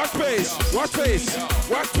 watch pace, watch pace,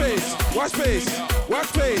 watch pace, watch pace,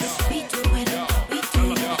 watch pace.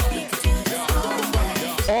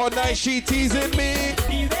 All night she teasing me.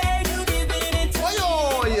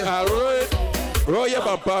 Roll your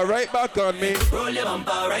bumper right back on me. Roll your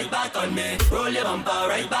bumper right back on me. Roll your bumper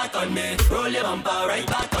right back on me. Roll your bumper right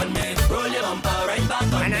back on me. Roll your bumper right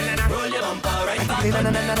back on me. Roll your bumper right back on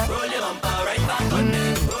me. Roll your bumper right back on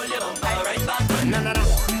me. Roll your bumper right back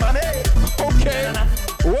on me.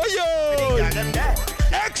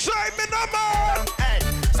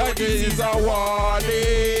 is a warning.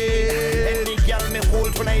 Any girl me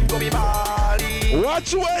hold tonight go be body.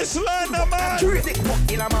 Watch waistline, man.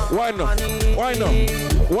 Why no? Why no?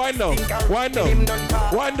 Why no? Why no?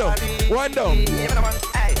 Why no? Why no?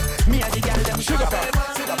 Sugar pop.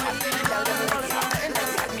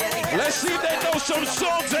 Let's see if they know some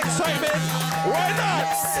SOUNDZ excitement. Why not?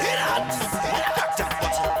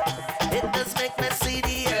 It does make me see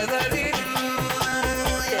the everything.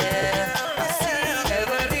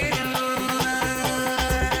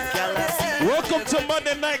 Welcome to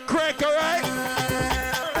Monday Night Crank, all right?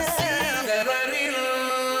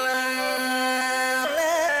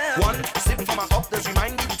 One sip from my cup, does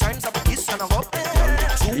remind me the times I kiss and I up.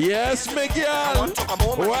 Yes, Miguel.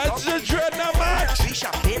 What's the dread now, man? Three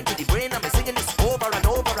shot came to the brain, I'm singing this over and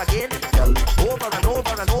over again. Over and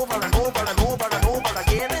over and over and over and over and over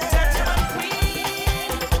again.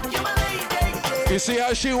 You see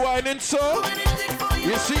how she whining so?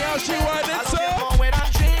 You see how she whining so? When I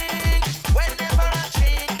drink, whenever I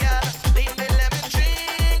drink, girl, leave me lemon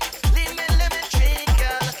drink,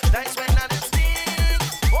 girl. That's when I just think.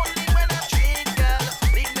 Only when I drink, girl,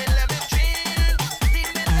 leave me lemon drink,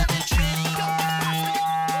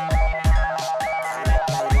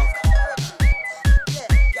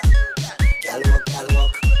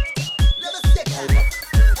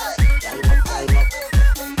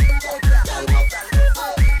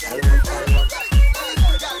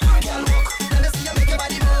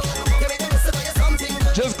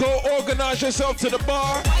 Just go organize yourself to the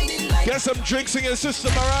bar. Get some drinks in your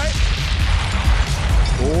system, alright?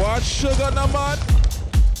 What sugar na man?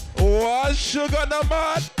 What sugar na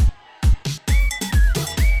man?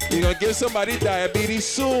 You're gonna give somebody diabetes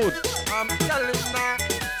soon. I'm telling you now,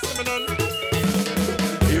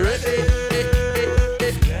 you ready?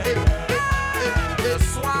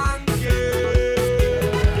 This one,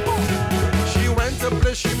 she went to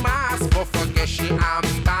play she mask, but forget she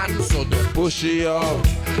armband, so the Pushy up.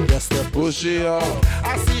 Yes, the pushy up.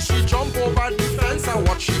 I see she jump over the fence and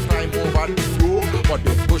watch she climb over the floor, but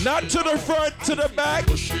the push not to the front, to the back.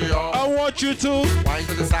 Pushy up. I want you to wind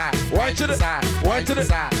to the side, wind to the side, wind to the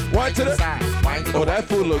side, wind to the side. Oh, that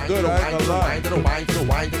food look good. I ain't gonna lie. Wind to the wind to the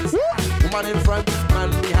wind to the side. Woman in front, man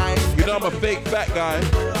behind. You know I'm a fake fat guy.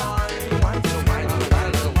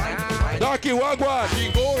 Darky Wagwan. She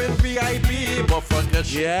go in VIP, but forget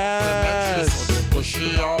she yes. Push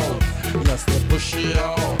it out. Yes, they push it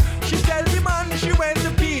out. She tell the man she went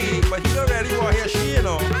to pee, but he already want here she, you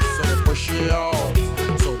know. So they push it out.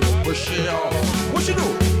 So they push it out. What she do?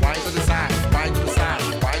 Wind to the side, wind to the side,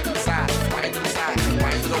 wind to the side, wind to the side,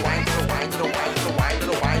 wind to the wind to the wind to the wind to the wind to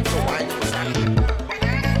the wind to the wind to the side.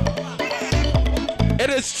 It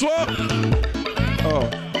is 12. Oh,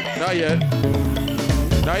 not yet.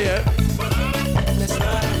 Not yet.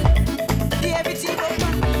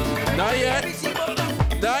 Not yet.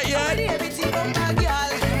 Not yet.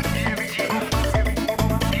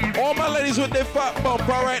 All my ladies with their fat bumper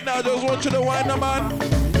right now, just want you to wind them on.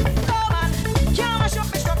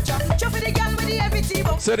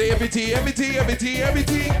 So the everything.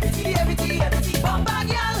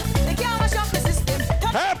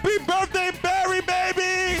 Happy birthday, Barry,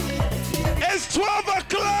 baby! It's 12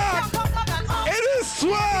 o'clock! It is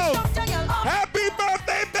 12! Happy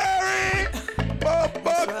birthday, Barry!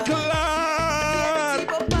 Bumper clock!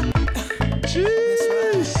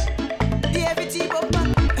 Jeez!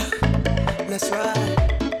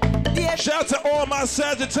 Shout out to all my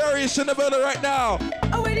Sagittarius in the building right now.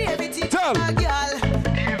 Tell them.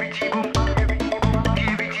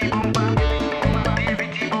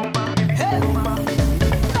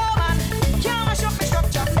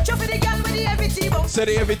 Say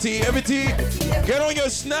the everything. Get on your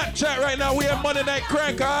Snapchat right now. We have Monday Night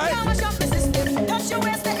Crank, alright?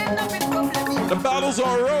 The battles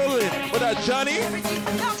are rolling. With that Johnny.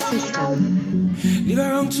 Leave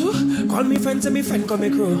around too. Call me friend, tell me friend, come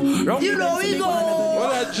make crew. You know we go.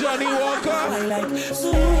 What that Johnny Walker? I like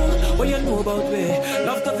so. What you know about me?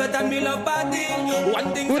 Love tougher than me, love bad thing.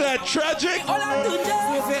 One thing. Who that Tragic? All I do just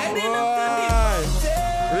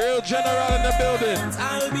real general in the building.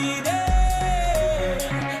 I'll be there.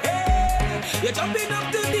 You're jumping up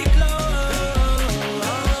to the club.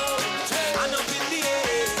 And up in the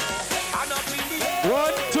air. And up in the air.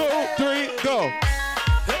 1, 2, 3, go.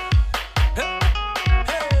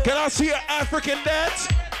 Can I see an African dance?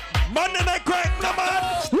 Monday Night Crank, come on.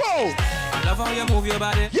 Whoa. I love how you move your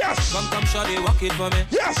body. Yes. Come, shorty, walk it for me.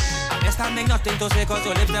 Yes. There's standing nothing to say, cause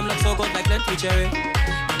your lips them look so good like plenty cherry.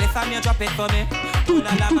 If I'm you drop it for me. So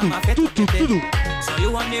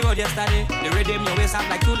you on the road yesterday. The rhythm your waist up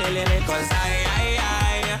like two lele. Cause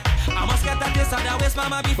I must get at this other waist,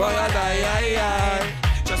 mama, before I die.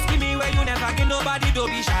 Just give where you never get nobody, don't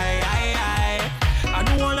be shy. I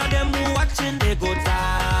know all of them who watching, they go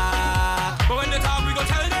talk. But when they talk, we go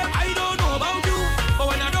tell them, I don't know about you. But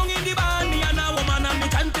when I don't in the band, me and a woman and me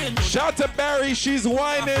chanting. Shout to Barry, she's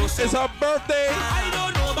whining. It's her birthday. I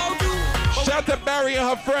don't know about you. Shout to Barry and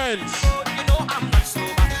her friends. You know I'm not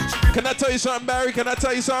sober. Can I tell you something, Barry? Can I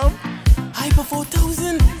tell you something? Hyper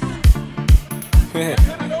 4000.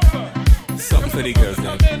 Something for the girls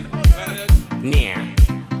now. Yeah.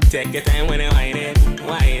 Take your time when you whine it.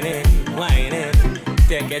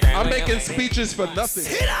 Take your time. I'm making speeches for nothing.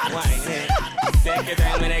 Whine it. Take your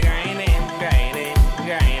time when you grind it.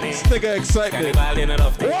 This nigga excited.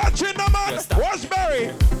 Watch it, no man. Watch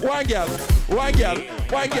Barry. Wine gal.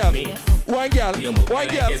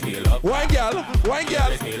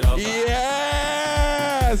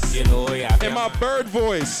 Yes. In my bird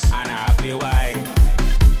voice.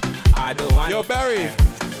 Yo, Barry.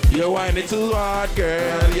 You're whining too hard,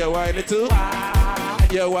 girl. You're whining too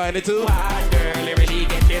hard. You're whining too hard, girl. You really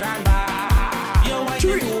get it on by. You're whining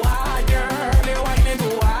too hard, girl. You're whining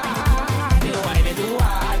too hard. You're whining too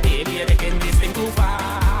hard, baby. You're taking this thing too far.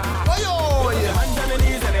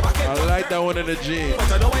 I like that one in the gym.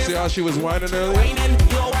 See how she was whining earlier?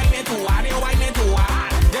 You're whining too hard. You're whining too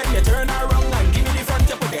hard. Then you turn around and give me the front.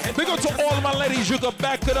 You put the head. Big up to all my ladies. You can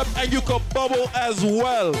back it up and you can bubble as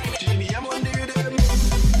well.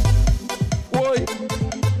 Boy,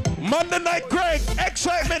 Monday Night Craig,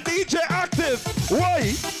 Excitement DJ Active.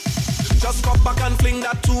 Why? Just come back and fling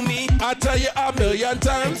that to me. I tell you a million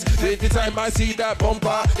times. Every time I see that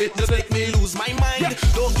bumper, it just make me lose my mind. Yeah.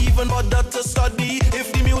 Don't even bother to study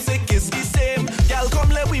if the music is the same. Girl, come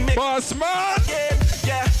let we make boss man.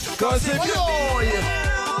 Yeah. Cause if you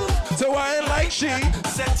so I ain't like she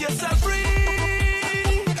set yourself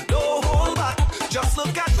free. Don't hold back. Just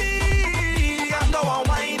look at me. I'm the one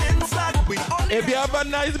whining slack. If you have a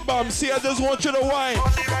nice bum, see, I just want you to whine.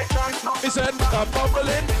 He said, I'm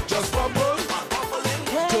bubbling, just bubble.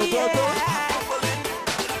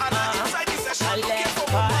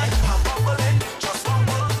 Just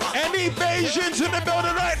bubble. Any Bayesians in the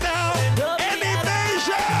building right now? Any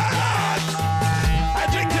Bayesians? I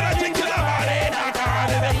drink it, I'm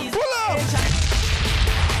it. Pull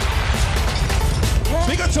up.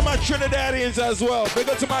 Big up to my Trinidadians as well. Big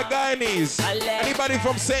up to my Guyanese. Anybody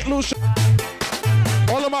from St. Lucia?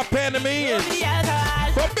 All of my Panamanians.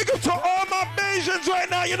 But big up to all my Bayesians right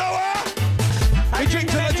now, you know what? We drink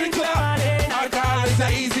till alcohol is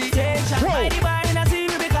that easy. Whoa.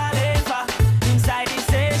 Inside the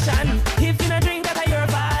station. If you not drink that your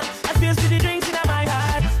fault. I feel to the drinks in my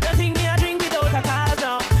heart. Don't think me I drink without a cause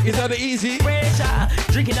now. Is that easy?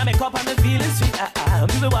 Drinking on my cup and me feeling sweet.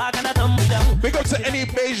 We walk and I tumble down. Big up to any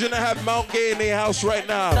Bayesian that have Mount Gay in their house right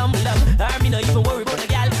now. Tumble down. I mean, not even worry about the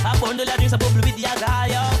gal. I bundle of drinks, a bubble with the alcohol,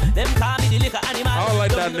 yo. Them call me the liquor animal. I don't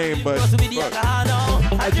like that name, but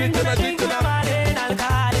I drink and I drink and I'm in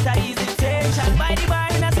alcohol. It's a easy station. By the bar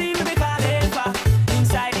and I see we be calling for.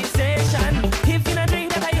 Inside the station. If you not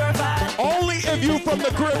drink that your fault. Only if you from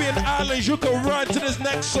the Caribbean islands you can run to this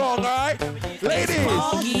next song, alright? Ladies.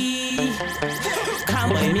 Come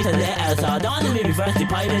with me to the outside. Don't let me reverse the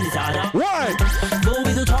pipe in the sauna. Why? Go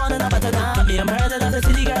with the tone and up at the top. Me and murder of the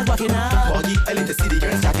city girls walking up. Boggy, I let the city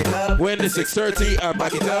girls jack it up. When the 6:30, I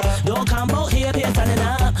back it up. Don't come out here, be standing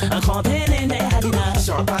up. I'm complaining they had enough.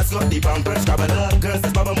 Short pass, got the bumpers, scrabble up. Girls,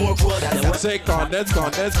 that's baba more cool than that. Say condense.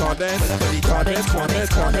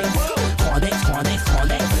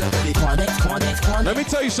 Let me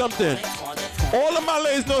tell you something. All of my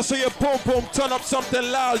ladies know, so you boom boom, turn up something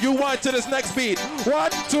loud. You want to this next beat.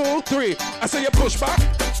 1, 2, 3. I say you push back,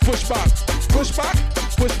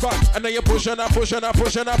 and then you push and up. Pull up.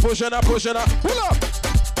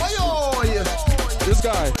 This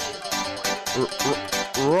guy.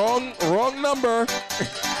 Wrong number.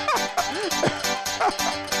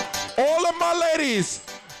 All of my ladies,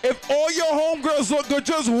 if all your homegirls look good,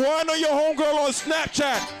 just one of your homegirl on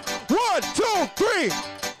Snapchat. 1, 2, 3.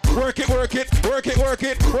 Work it.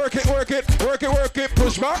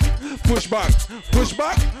 Push back.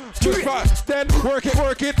 Then work it.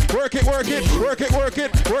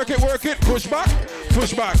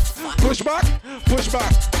 Push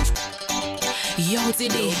back. Yo,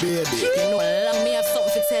 today, you know, let me have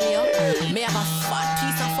something to tell you. Me have a fat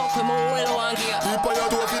piece of fuck with my whole one gear. Keep on your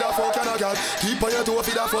toe for the fuck and a gal. Keep on your toe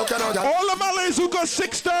for the fuck and a gal. All of my ladies who got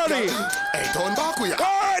 6:30. Hey, turn back with ya.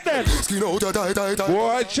 All right then. Skin out your tight.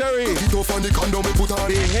 Boy, Cherry. Get off on the condom we put on.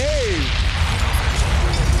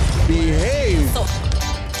 Behave. So,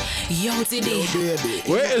 Yo, today.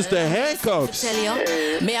 Where is the handcuffs? Tell you,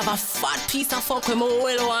 me have a fat piece of fuck with my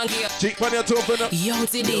oil one gear. Cheek on your toe, open up. Yo,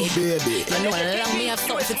 today. You know how long me have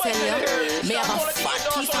something to tell you. Me have a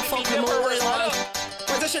fat piece of fuck with my oil one.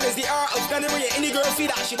 Position is the art of gunnery. Any girl feed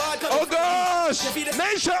that she bad. Oh gosh!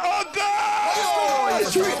 Nation, oh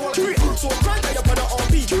gosh! So crank up on the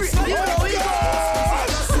RP.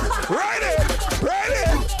 Right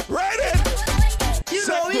it!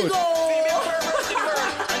 Set good.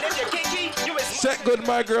 Set good,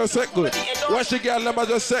 my girl, set good. Watch the girl, let me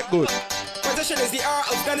just set good. Position is the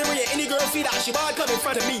art of gunnery. Any girl feed that she bad come in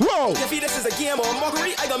front of me. Whoa! If this is a game or a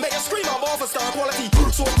mockery, I gonna make you scream. I'm all for star quality.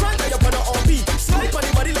 So crank up on the RP. Snipe on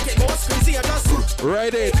the body like it goes crazy and just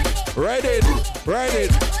Right it.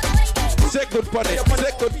 Set good for it.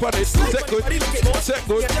 Set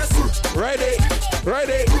good. Right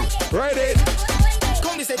it.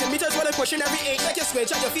 Come this 8 meters while I'm pushing every 8. Like you squinch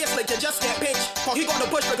at your face like you just get pinched. Cause he got the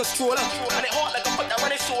push like a stroller. And it hot like a foot that run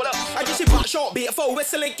his shoulder. I just see back short beat for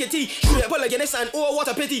whistling kitty. Straight pull again this and oh what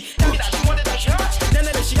a pity. Tell me that she wanted that shirt. Then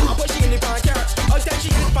she got a push in the backyard. Out then she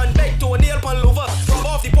head pan back to a nail pan lover. Rub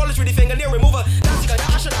off the polish with the fingernail remover. Then she got the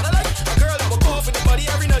ash and I like a girl that will cough in the body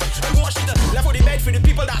every night. And wash it left for the bed for the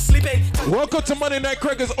people that sleeping. Welcome to Monday Night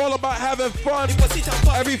Crack. It's all about having fun.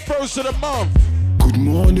 Every first of the month. Good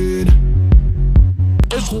morning.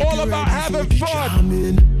 It's all about having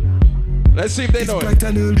fun. Let's see if they know it. Bright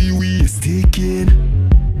and early we is taking.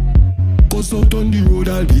 Cause out on the road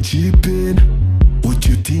I'll be chipping. What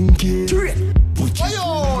you thinking? What you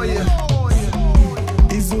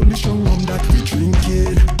It's only strong rum that we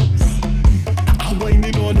drinking. I'm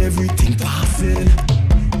whining on everything passing.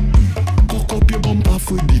 Cock up your bumper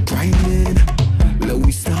for the grinding. Let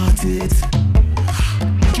we start it.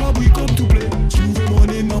 Job we come to play. Tuesday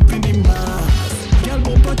morning up in the mass. Girl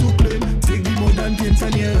bumper to play. Take the more than pins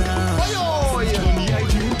and your ass.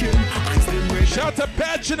 Shout to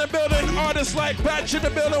Patch in the building. Artists like Patch in the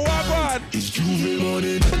building. Walk on. It's Tuesday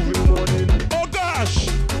morning. Oh gosh.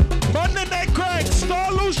 Monday Night Crack.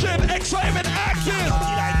 Star Lucian. Excitement active.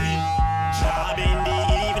 Job in the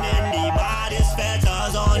evening. The baddest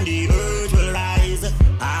fetters on the earth will rise.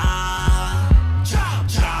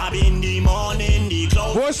 Job in the morning. The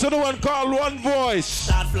clouds. Voice to the one called One Voice.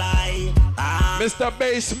 That fly. Mr.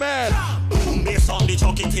 Bassman. Bass on the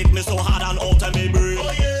chuck, it hit me so hard and out of me brain.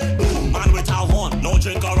 Man with a horn, no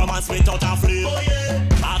drink or romance without a flame.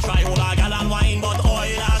 I try hold a gal and wine, but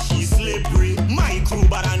oil as she slippery. My crew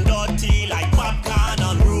bad and dirty like popcorn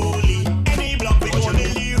and rolly. Any block we go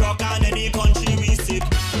Millie Rock and any country we sick.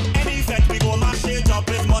 Any fete we go mash it up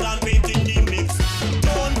with more than paint in the mix.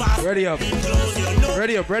 Don't pass. Ready up. Close, you know.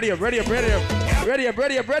 Ready up. Lose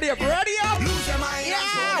your mind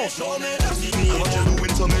and show me. What you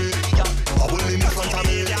doing to me? I will in front of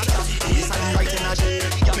me. Yes, I'm right in a shade.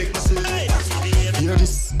 Make me see. Hear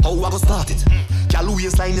this? How I go start it?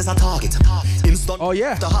 Louis line is a target. Instant. Oh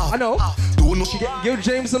yeah, I know. Don't know she give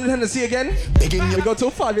James some Tennessee again. We go till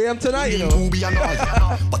 5 a.m. tonight, you know.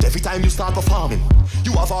 But every time you start performing,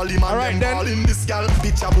 you have all the man. All right, then. In this gal,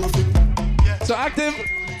 picture perfect. So active.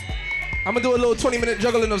 I'm gonna do a little 20-minute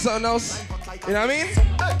juggling of something else. You know what I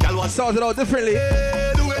mean? Start it out differently.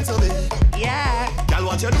 Yeah. Girl,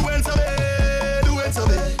 what you doing to me?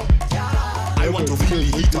 I want to feel the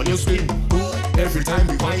heat on your skin. Every time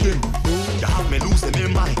we whining, you have me losing my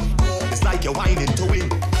mind. It's like you're whining to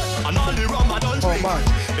win. And all the rum I don't drink,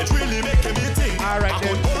 it's really making me think. All right,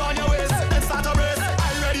 then. Pull on your waist and start a race.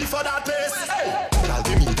 I'm ready for that pace. Girl,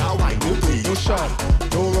 give me that wine, go play. No shot.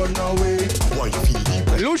 Don't run away. Why you feel deep?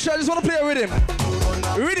 Lucia, I just want to play a rhythm.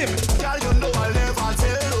 Rhythm. Girl, you know I'll never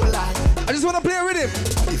tell no lie. I just want to play a rhythm.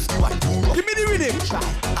 If you want to rock, give me the rhythm. Try.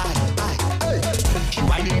 She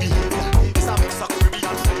whining behavior. It's a mix of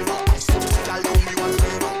Caribbean flavor. Girl, you only one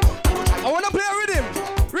flavor. I want to play a rhythm.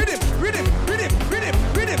 Rhythm.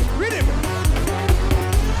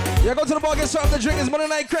 Yeah, go to the bar, get something to drink. It's Monday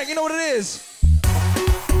Night Crack. You know what it is.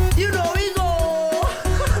 You know we go.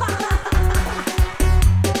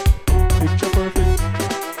 Picture perfect.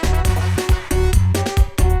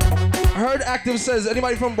 I heard Active says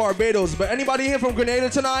anybody from Barbados, but anybody here from Grenada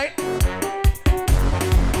tonight?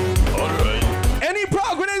 Alright. Any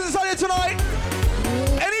proud Grenadians inside here tonight?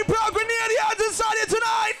 Any proud Grenadians inside here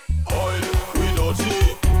tonight? Oil, we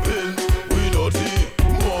dirty, paint, we dirty,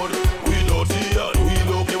 mud, we dirty, and we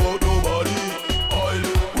don't care about nobody. Oil,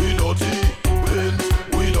 we dirty, paint,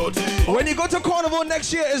 we dirty. When you go to Carnival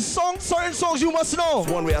next year, is certain songs you must know.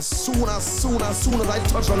 One way as soon as I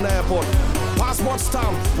touch on the airport. Passport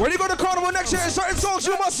stamp. When you go to Carnival next year, certain songs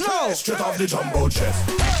you must know. Straight off the jumbo jet.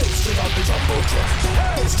 Straight off the jumbo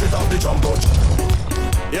jet. Straight off the jumbo jet.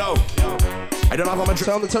 Yo, I don't have my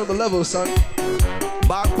Tell them to turn up the level, son.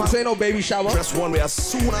 This ain't no baby shower. Dress one way as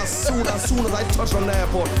soon as I touch on the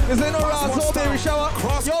airport. This ain't no razzle baby shower.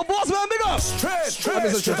 Yo, boss man, big up.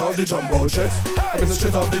 Straight off the jumbo jet. Hey,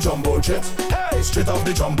 straight off the jumbo jet. Hey, straight off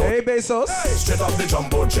the jumbo. Hey, Bezos. Hey, straight off the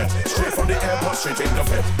jumbo jet. Straight from the airport, straight in the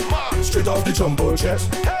fit. Straight off the jumbo jet.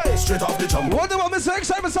 Hey, straight off the jumbo. What about Mr.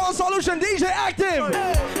 Excitement Sound Solution DJ Active?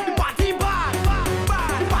 Party bad.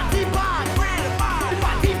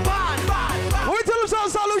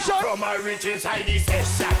 Sound Solution. From my rich inside this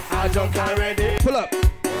session, I drunk already. Pull up.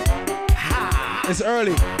 It's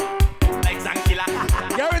early.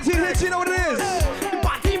 Guaranteed hits, you know what it is.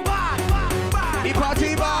 Party bad.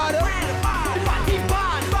 Party bad.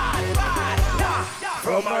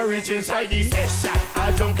 From my rich inside this session,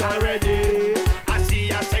 I drunk already. I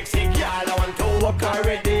see a sexy girl, I want to walk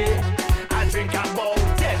already. I drink about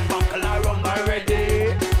 10 buckle of rum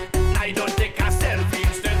already. I don't take a selfie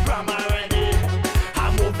instead from already.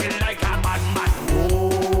 I'm moving like a madman.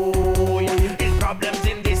 Oh, it's problems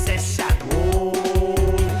in this session. Oh,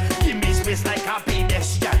 give me space like a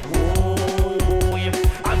pedestrian. Oh,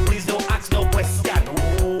 and please don't ask no question.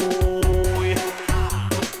 Oh,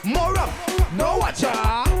 more rum, no watcher.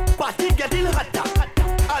 Party getting hotter.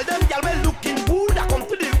 All them y'all well looking good. I come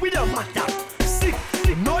to the with a matter. Sick,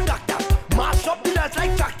 no doctor. Mash up the dance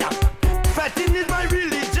like tractor. Fighting is my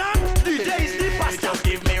religion. DJ is the pastor. Just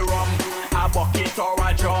give me rum, a bucket or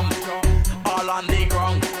a drum. All on the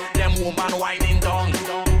ground. Them woman whining down.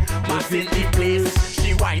 Mass in the place.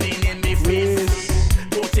 She whining in the face.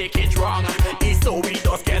 Don't take it wrong. It's so we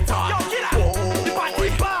just get on. The party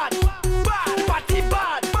bad. Party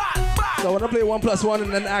bad. So I wanna play 1+1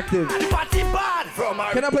 and then active. Party bad.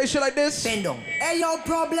 Can I play shit like this? Bend down. Hey yo,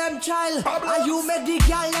 problem child. Are you make the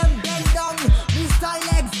girl them bend down? Mr.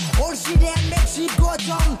 Legs, oh she there make she go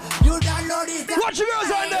down. You don't know this. Watch your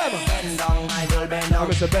girls on them. Bend down, my girl, bend down.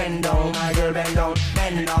 Bend down, my girl, bend down.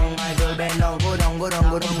 Bend down, my girl, bend down. Go down, go down,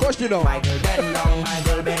 go down. Of course you know. My girl, bend down, my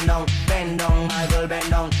girl, bend down. Bend down, my girl, bend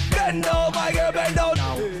down. Bend down, my girl, bend down.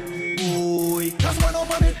 Ooh, just one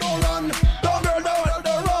up on it, don't run. Don't girl,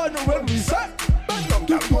 don't run. When we set. Bend down,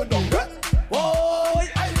 girl, go down. Oh,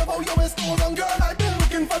 I love how you is so long, girl. I've been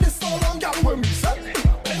looking for this so long, girl. When we set.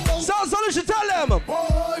 Sound Solution, tell them.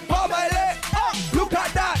 Boy, pop my leg up. Look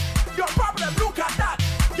at that. Your problem, look at that.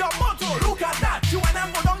 Your motto, look at that. You and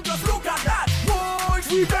them go down, just look at that. Boy,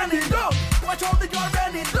 we bending down. Watch how the girl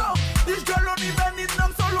bending down. This girl only bending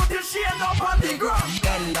down, so look till she end up on the ground.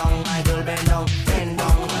 bend down, my girl, bend down. Bend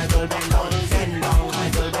down, my girl, bend down. Bend down, my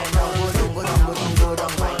girl, bend down. Go down, go down, go down, go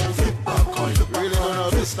down, go down. Really don't know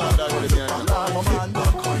this start that with again.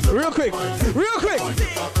 Real quick.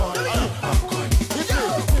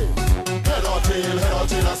 Head or tail,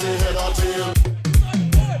 I say head or tail.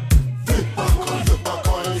 Flip back coin, flip back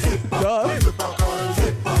coin, flip back coin, flip back coin,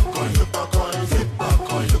 flip back coin, flip back coin, flip back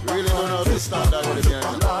coin. Really don't know this start that with again.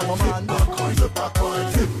 Flip back coin, flip back coin,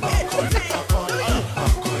 flip back coin, flip back coin, flip back coin.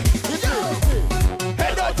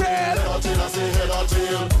 Head or tail, I say head or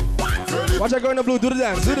tail. Watch that girl in the blue, do the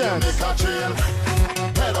dance, do the dance.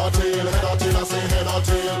 Head or tail, I say head or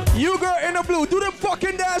tail. You girl in the blue, do the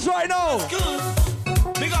fucking dance right now.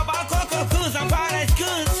 Big up all Coco Cruise and Paradise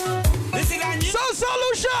Cruise. This is a new Sound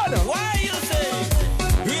Solution. Why you say?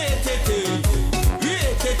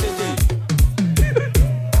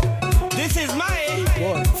 This is my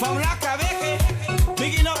from La Cabeque.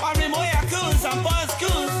 Bigging up all Moya Cruise and Buzz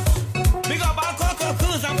Cruise. Big up all Coco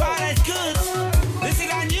Cruise and Paradise Cruise. This is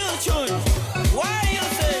a new tune. Why you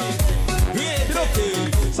say?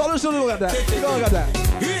 Solution, you don't got that. You don't got that.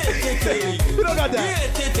 You don't got that.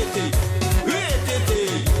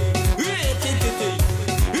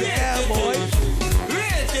 Yeah, boy.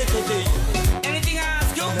 Anything I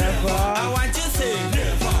ask you, I want you to say.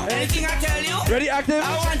 Anything I tell you, ready, active? I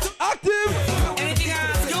want to active. Anything I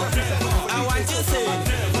ask you, I want you to say.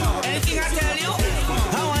 Anything I tell you,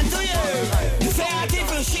 I want to hear. They say I take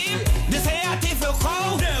your sheep, they say I take your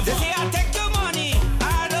cow, they say I take your money.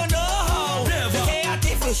 I don't know how. They say I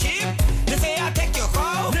take your sheep, they say I take your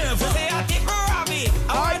cow, they say I take your rabbit.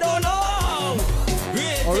 I don't know how.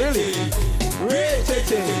 Oh really?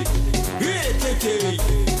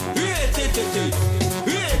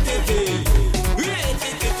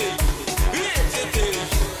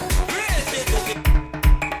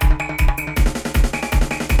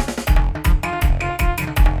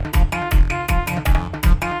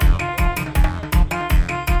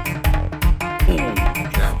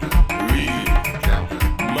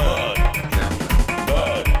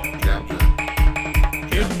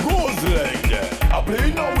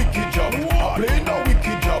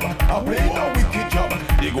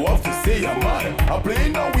 I'm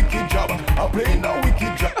playing a wicked job. I'm playing a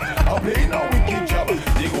wicked job. I'm playing a wicked job.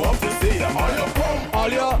 They go up to say all your pump, all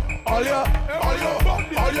your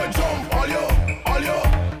jump, all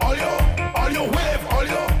your wave, all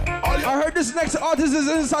your. I heard this next artist is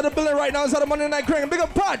inside the building right now, inside the Monday Night Crank. Big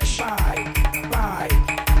up Punch. Bye.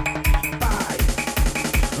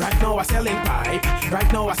 Right now I'm selling pipe.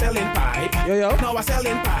 Right now I'm selling pipe. Yo. Now I'm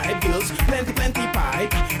selling pipe. Girls, plenty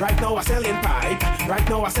pipe. Right now I'm selling pipe. Right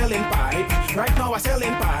now I'm selling pipe. Right now I'm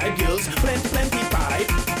selling pipe. Girls, plenty pipe.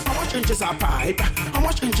 How much inches are pipe? How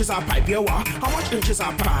much inches are pipe you want? How much inches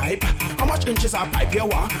are pipe? How much inches are pipe you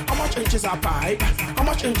want? How much inches are pipe? How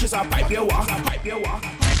much inches are pipe you want? Pipe you want?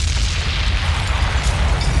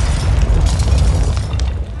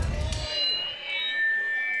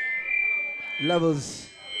 Levels.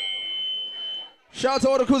 Shout out to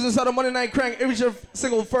all the crews inside of Monday Night Crank. Every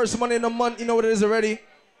single first Monday in the month, you know what it is already.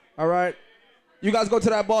 All right. You guys go to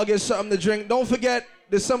that bar, get something to drink. Don't forget,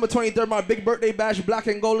 December 23rd, my big birthday bash, Black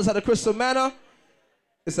and Gold, inside the Crystal Manor.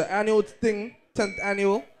 It's an annual thing, 10th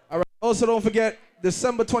annual. All right. Also, don't forget,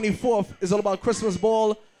 December 24th is all about Christmas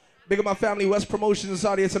Ball. Big up my family, West Promotions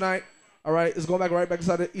inside here tonight. All right. It's going right back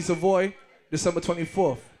inside the East Savoy, December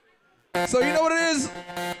 24th. So you know what it is?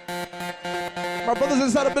 My brothers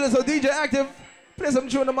inside the building, so DJ Active. Play some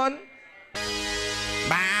tune, man.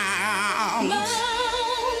 Bounce.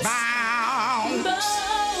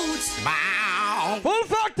 Full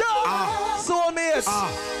Factor. Soulmates.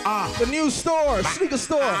 The new store, sneaker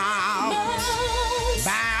store.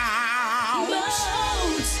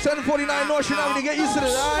 1049 North Street Avenue. Get used to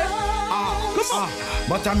this, alright? Come on.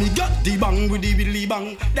 But I me got the bang with the billy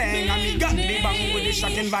bang. Dang, I me got the bang with the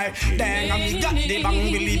shocking vibe. Dang, I me got the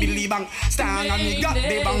bang with the billy bang. Stang, I me got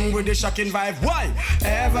the bang with the shocking vibe. Why?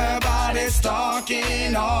 Everybody's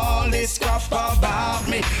talking all this stuff about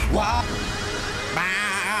me. Why?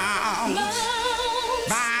 Bounce.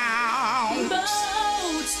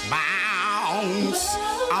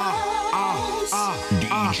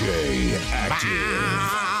 DJ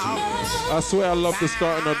Active. I swear I love the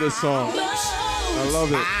starting of this song. I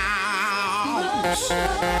love it.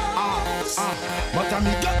 But I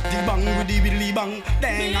me got the bang with the billy bang.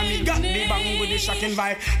 Dang, I me got the bang with the shocking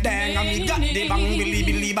vibe. Dang, I me got the bang with the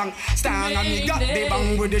billy bang. Stang, I me got the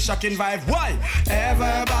bang with the shocking vibe. Why?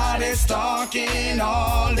 Everybody's talking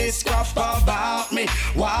all this stuff about me.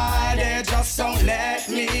 Why they just don't let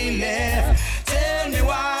me live? Tell me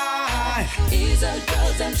why. These are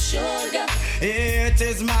girls and sugar. It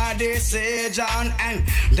is my decision and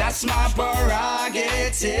that's my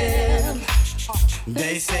prerogative.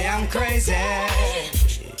 They say I'm crazy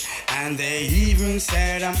and they even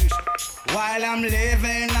said while I'm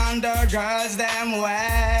living under girls them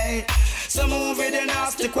way. So move it and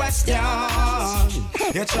ask the question.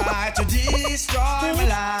 You try to destroy my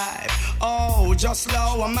life. Oh, just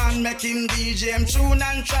slow a man making DJ tune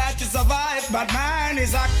and try to survive, but mine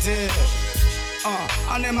is active.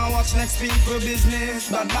 And them I watch next people business,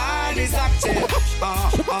 but mine is active.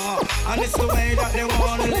 And it's the way that they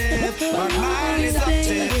wanna live, but mine is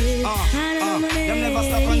active. Them never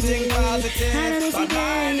stop and think positive, but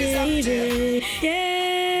mine is active.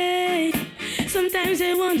 Yeah. Sometimes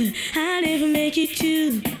I wonder I'll never make it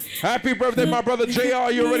to. Happy birthday, my brother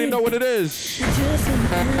JR. You already know what it is.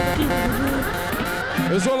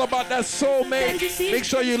 It's all about that soulmate. Make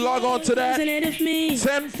sure you log on to that.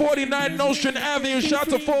 1049 Nostrand Avenue. Shout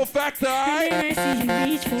to Full Factor, alright?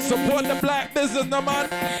 Support the black business, no man.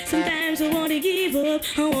 Sometimes I want to give up,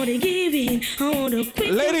 I want to give in, I want to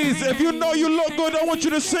quit. Ladies, if you know you look good, I want you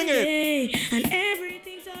to sing it. And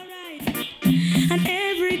everything's alright. And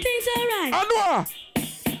everything's alright. Anwar!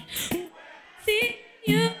 See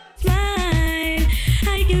you smile.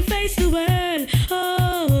 I can face the world.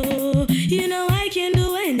 Oh, you know I can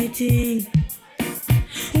do anything.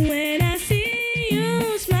 When I see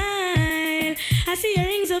you smile, I see your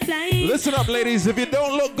rings are flying. Listen up, ladies. If you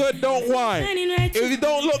don't look good, don't whine. If you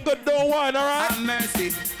don't look good, don't whine, alright? Have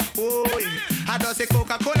mercy. Oh, I don't say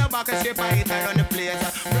Coca-Cola back and shape I hit on the place.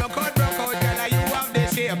 Broke out, girl, you have the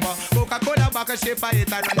shape. Coca-Cola back and shape I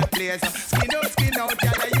hit on the place. Skin out,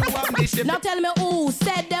 girl, you have the shape. Now tell me who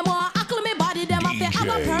said them want ackle me body, them have to have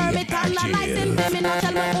a permit and a license for me. Now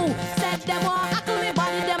tell me who said them want ackle me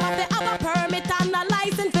body, them have to have a permit and a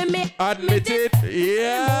license for me. Admit it,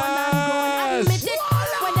 yes. Admit it.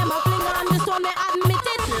 When them a fling on this one, me admit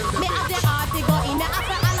it. Me have the heart to go in, me have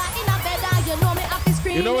to holla in a bed, and you know me have to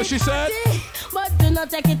scream. You know what she said? But do not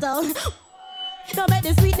take it out. Don't make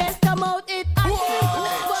the sweetness come out it. But do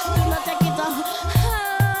not take it out.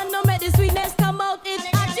 Don't make the sweetness come out it.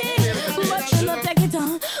 But do not take it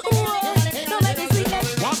out. Don't make the sweetness.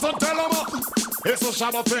 Want to tell them it's a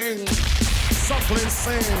shabba thing. suckling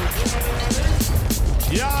sing.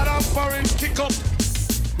 Yard of foreign kick up.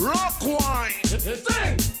 Rock wine.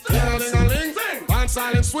 Sing. Ding-a-ling. Band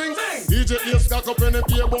silent swing. DJ ears stack up in the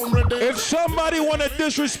beer bomb ready. If somebody wanna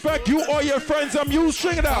disrespect you or your friends, you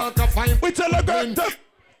string it out. We tell a girl to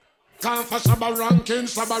time for Shabba ranking,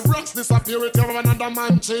 Shabba rocks disappear with you another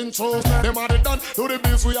man change shows. Them are the done to the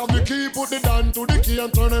beats, we have the key, put the down to the key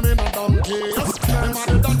and turn them in a donkey. Them are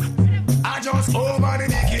the done. I just over the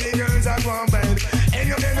Nicky girls at one bed. And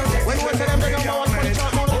you know when we say them bring up one for the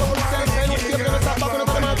track, on the double step, they look here, gonna stop back on the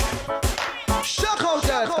man. Shock out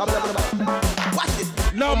there, stop it. Watch it.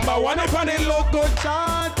 Number one up on the look good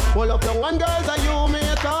chart. Pull up your one girls and you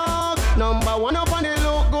may talk. Number one up on the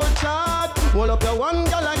look good chart. Pull up your one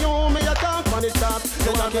girl and you may talk on the chart.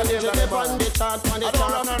 You want to live on the chart, on the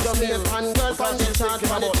chart. You may one girl on the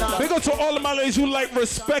chart, on the chart. Big up to all the my ladies who like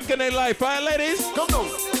respect in their life, alright ladies? Come on.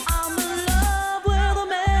 I'm in love with a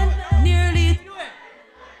man nearly.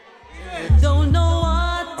 Don't know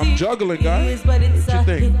what I'm juggling, guys. is, but it's what a you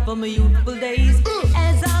think? hit for my youthful days.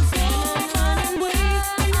 As I'm going away,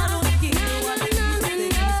 I don't care what you say.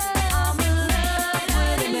 I'm in love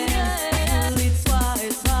with a man nearly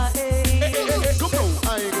twice my age. Come on,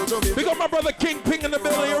 I go to me. Big up my brother King Ping in the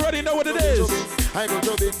building, you already know what it is. I go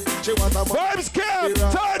to be. She wants a Vibes Camp,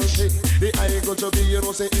 touch. The I go to be, you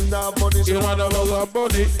know, say in the money. She want to love her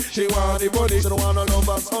money. She want the money. She don't want to love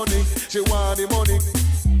us honey. She want the money.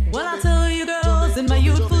 Well, I tell you girls, in my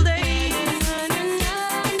youthful days.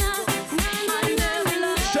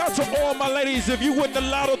 Shout to all my ladies, if you win the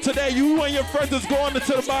lotto today, you and your friends is going to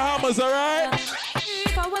the Bahamas, alright?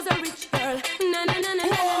 If I was a rich girl, na na na na na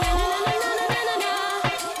na na.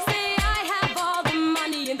 Say I have all the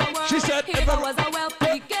money in the world. She said, if I was a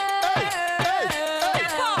wealthy girl,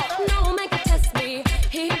 no man can test me.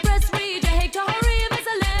 He press reject or even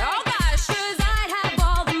select. Oh gosh, 'cause I have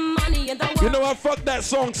all the money in the world. You know what? Fuck that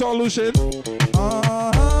song, Solution.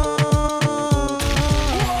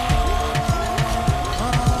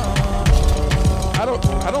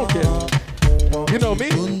 I don't care. You know me.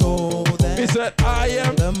 He said I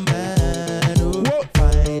am the man who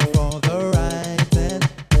fight for the right and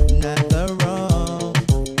not the wrong.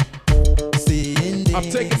 I'm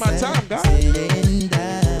taking my time,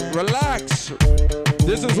 guys. Relax.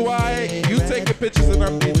 This is why you take the pictures and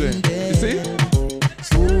I'm DJing. You see?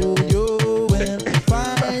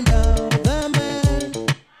 Find out the man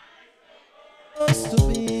supposed to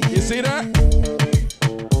be. You see that?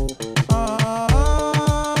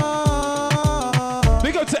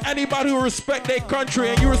 Big up to anybody who respect their country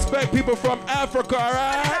and you respect people from Africa,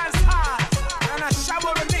 alright?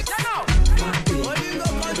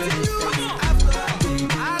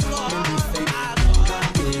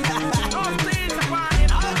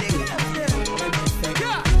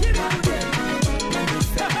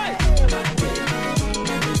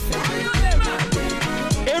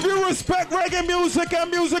 Respect reggae music and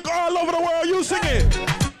music all over the world. You sing it.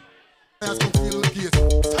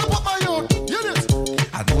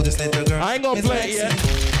 I know this little girl. I ain't gonna play it yet.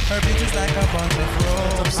 Her bitch is like a bunch of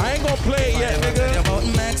roses. I ain't gonna play it yet, nigga. About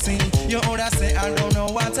Maxine, you older say I don't know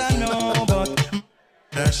what I know, but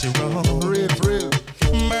murder she wrote.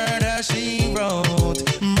 Murder she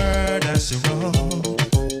wrote. Murder she wrote.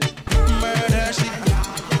 Murder she.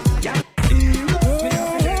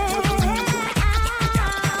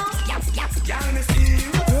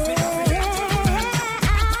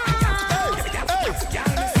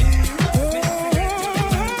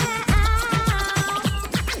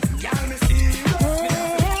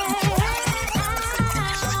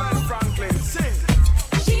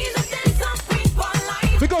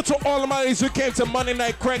 To all of my ladies who came to Monday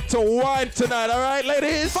Night Crank to wine tonight, alright,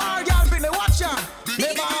 ladies? Far girl, bring the watch on.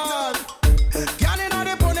 Never on. Girl inna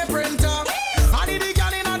the pony printer. I need the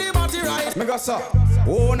girl inna the body right. Me go so.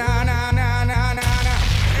 Oh na na na na na na.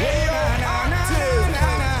 Hey na na na na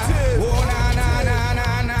na. Oh na na na na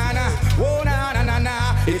na na. Oh na na na na.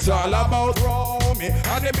 It's all about Romy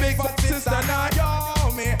and the big fat sister now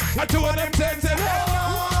Yomi. I two of them things and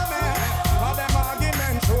all them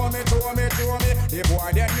arguments show me. The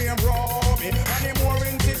boy them name Romy and the more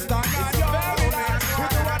insistent now Yomi.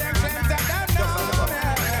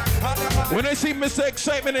 When they see Mr.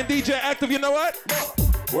 Excitement and DJ Active, you know what?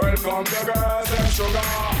 Welcome the girls, them sugar.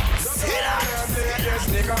 Yes,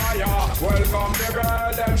 nigga, yeah. Welcome the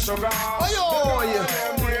girls, them sugar. Oh, yeah.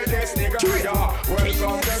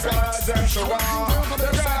 Welcome the girls, them sugar.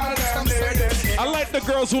 I like the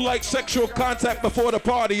girls who like sexual contact before the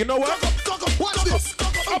party. You know what?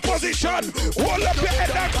 a position. Hold up your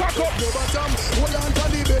head and cock up. Your bottom, hold on to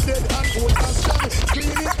the bed and hold on strong. Clean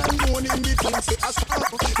it and moan in the things say a strong.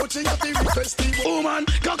 But you have to request the woman,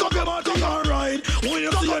 cock up your body, alright. When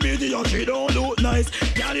you see a video, she don't look nice.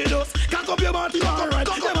 Can you just cock up your body, alright?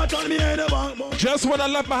 Never tell me in the bank. Just when I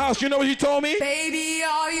left my house, you know what she told me? Baby,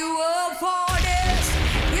 are you up for this?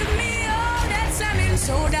 Give me all that salmon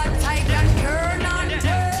so that I can turn on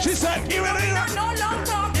this. She said, you ready? No long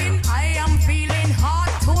talking, I am feeling hot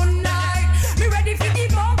tonight. Be ready for the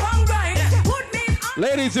bump and grind. Put me on.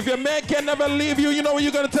 Ladies, if your man can never leave you, you know what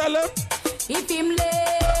you're gonna tell him? If him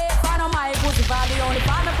late, follow my pussy for the only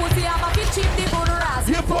part of pussy I'm a fit cheap the good ras.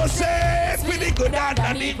 You pussy, pretty good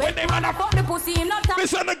and neat. When they wanna fuck the pussy, him not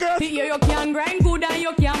listen to girl. You can grind good and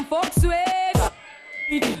you can fuck sweet.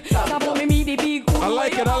 I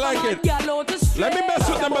like it, I like it. Let me mess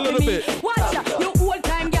with them a little bit. Watch out, you old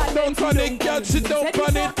time girl. Don't pun it, girl, sit down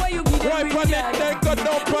pun it. Right pun it, then go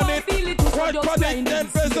down pun it. Right pun it, then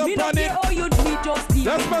press up pun it.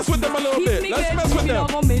 Let's mess with them a little bit. Let's mess with them.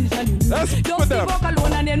 Let's mess with them. Walk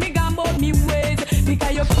alone and then me gone about me ways.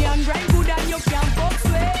 Because you can grind good and you can fuck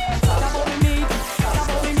sweet.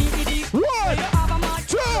 One,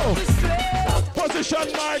 two.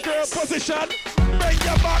 Position, my girl, position. Bring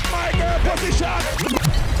your back, my girl, position.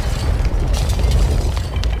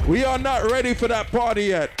 We are not ready for that party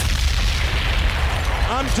yet.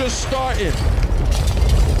 I'm just starting.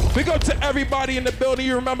 Big up to everybody in the building.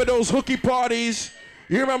 You remember those hooky parties?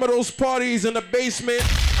 You remember those parties in the basement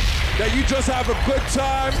that you just have a good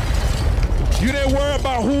time? You didn't worry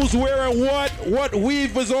about who's wearing what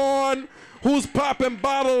weave was on, who's popping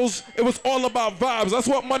bottles. It was all about vibes. That's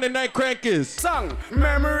what Monday Night Crank is. Song.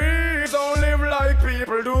 Memories don't live like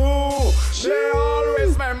people do. They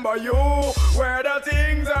always remember you, whether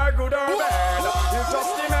things are good or bad. It's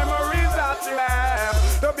just the memories that you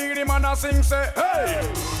have. The big man a sing say, hey,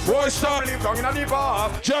 boy, stop. Live long in the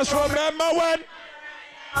past. Just remember when.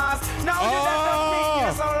 Now you let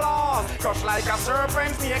me so lost. Crush like a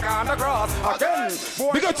serpent snake on the cross. Again.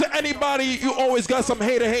 Big up to anybody, you always got some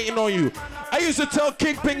hater hating on you. I used to tell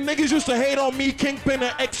Kingpin, niggas used to hate on me, Kingpin,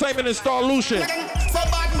 and XSYTMENT and Star Lucian. For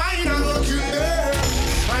bad mind, I'm gonna kill them.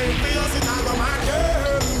 I feel it, I'm gonna mark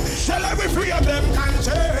them. Shall I be free of them?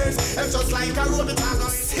 Conscience, it's just like a road that I'm gonna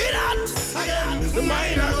hit that. Again, the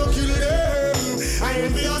mind, I'm gonna kill them. I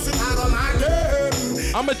feel it, I'm gonna mark them.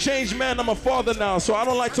 I'm a changed man, I'm a father now, so I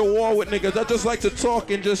don't like to war with niggas. I just like to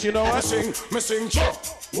talk and just, you know what? Missing chop,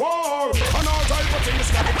 war, and all type of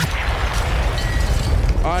things.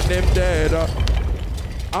 On them dead.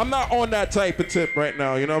 I'm not on that type of tip right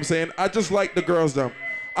now, you know what I'm saying? I just like the girls them.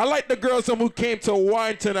 I like the girls who came to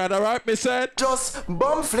wine tonight, alright, Miss Ed? Just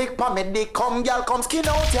bum flick pa me dick, come girl, come skin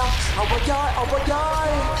out ya. Our guy.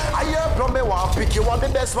 I hear from me want pick you on the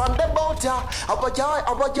best one, the bout ya. Our guy.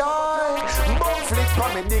 Bum flick pa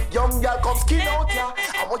me dick, young girl, come skin out ya.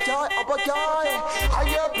 Our guy. I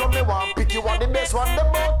hear from me want pick you on the best one, the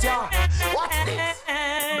bout ya. What's this? I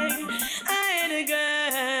had a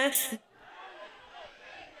girl.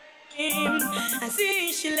 I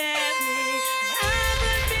see she left me.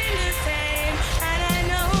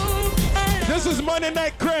 This is Monday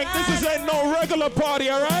Night Crank. This ain't no regular party,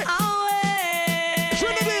 all right?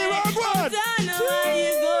 Trinity, rock one.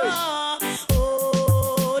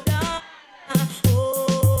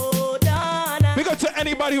 Big up to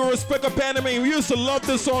anybody who respect a pantomime. We used to love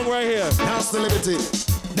this song right here. That's the liberty.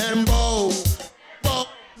 Them bow.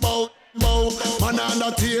 Man on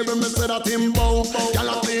the table, me say that him bow. Gyal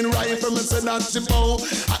a clean rifle, me say that she bow.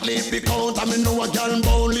 At least be count, I me know a gyal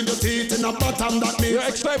bow. Little teeth in a bottom, that means. Yo,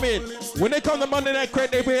 XSYTMENT. When they come to Monday Night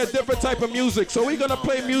Crank, they play a different type of music. So we're gonna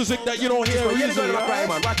play music that you don't hear easily.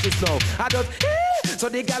 Watch this now. I just so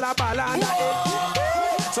the gyal a ball under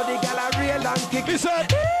it. So the gyal a real and kick. Listen.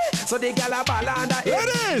 So the gyal a ball under it. It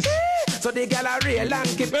is. So the gyal a real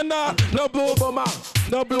and kick. No blue bomber,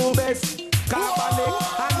 no blue vest. Carbonic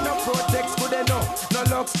and no protects good enough. No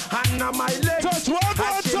locks and no my legs. Touch one more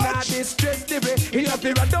touch. Distress the way. He a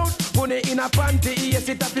fira down. Put it in a panty. Yes,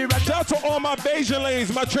 it a fira. Shout out to all my Bayesian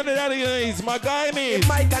ladies, my Trinidadian ladies, my Guyanese.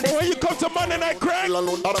 When you come to Monday Night Crank.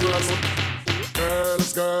 Girls,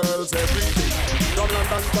 everything. From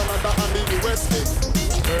London, Canada, and the USA.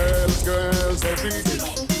 Girls, everything.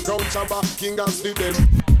 From Chaba, King and Sweden.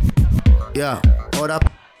 Yeah, other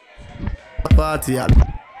party.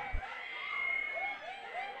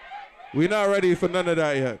 We're not ready for none of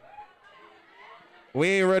that yet. We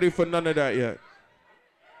ain't ready for none of that yet.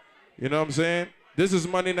 You know what I'm saying? This is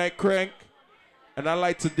Monday Night Crank, and I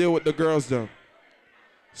like to deal with the girls them.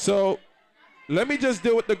 So, let me just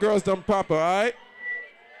deal with the girls them proper, all right?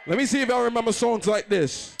 Let me see if y'all remember songs like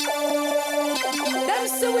this. Them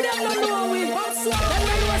see we them no know we. Them no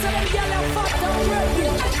know say them gyal are fat and ready.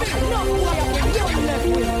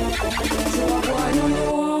 No boy you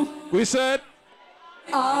know. We said.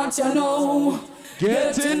 Art you know.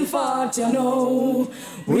 Getting fat you know.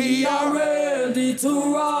 We are ready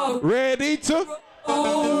to rock. Ready to.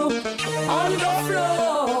 On the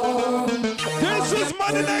floor. This is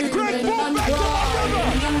Money Night Greg. Boom, back to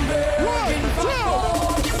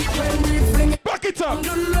back it up.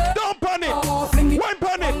 Don't panic. One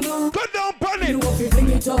panic. Go down panic.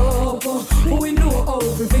 Fling it up. We know how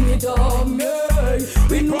to fling it up. Yeah.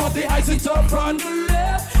 We brought the ice it up from the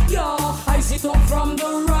left. Yeah, ice it up from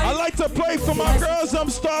the right. I like to play for my girls. I'm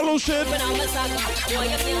Starlo shit.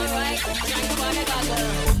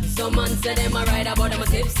 Some man say them a ride about them a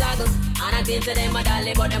tip saddle, and I think say them a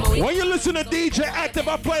dolly but them a win. When you listen to DJ Active,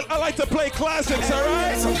 I like to play classics,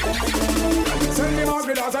 alright? Send me more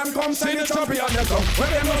videos and come send the champion you come. When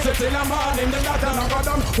them no sit in a morning, them got a knock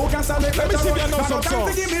down. Who can stand it? Let me see if you know some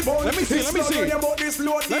songs. Let me see.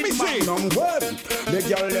 Let me see. The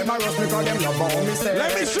girl them a rush because them love how me stay.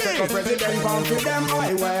 Let me see. Take a president come to them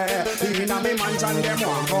highway. Even a me mansion them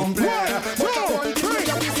want complain. 1, 2,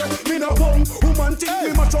 3. Me no bum. Woman think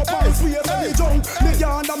me much up and swear to me junk. Me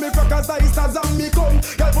yarn and me crackers ice as and me come.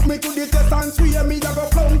 Girl put me to the test and swear me a go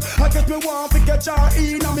flung. I guess me want to get your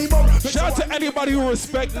in and me bum. Shout out to anybody who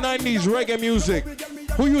respect 90s reggae music,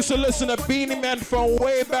 who used to listen to Beanie Man from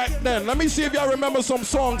way back then. Let me see if y'all remember some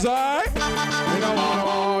songs, alright?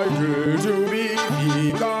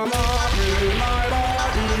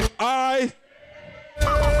 I.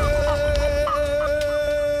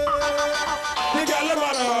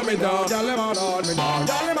 Me down, girl, them on hold me down.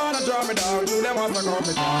 Girl, them on draw me down. You them want to cut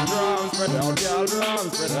me down. Drum spread out, girl, drum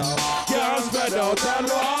spread out. Girl spread out and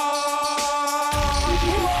wide.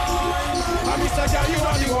 And Mr. Girl, you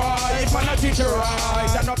are the wife, man, I teach you right.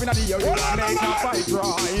 Stand up in the year, you want to make a fight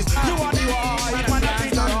rise. You are the wife, man, I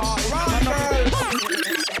teach you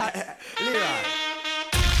right. Leroy.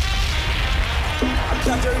 I'm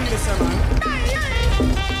capturing this, man.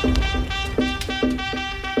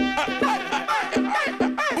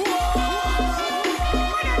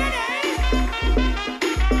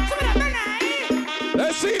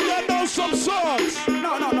 Let's see if you know some songs.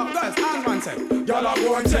 No, guys, hang on sec. Y'all are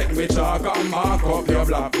going to take me chalk and mark up your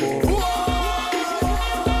black hole.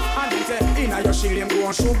 And then say, inna your shield him go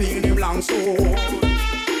and shoot me in him long so.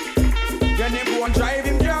 Then him go and drive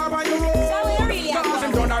him car by your road. Cause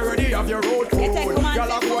him done already of your road code.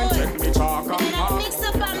 Y'all are going to take me chalk and mark. Mix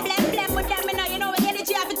up and blend with them, you know what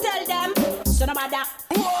energy I have to tell them. Son of a da.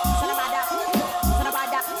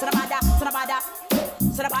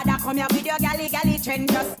 Come here with your galley trend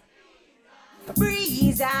just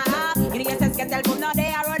breeze up. You get a skettle boom, now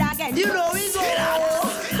they are road again. You know we go.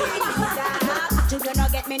 Breeze up. You gonna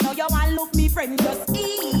get me, know you want look me friend. Just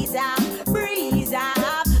ease up, breeze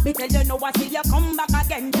up. Because you know I see you come back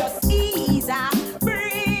again. Just ease up,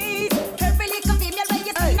 breeze. Every little female when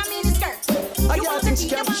you see in a mini skirt. You want to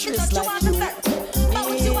eat, you want to touch, you want to flirt.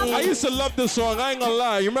 I used to love this song, I ain't gonna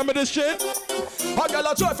lie. You remember this shit? A girl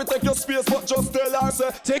a try to take your space, but just tell her,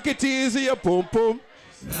 say, take it easy, a pum pum.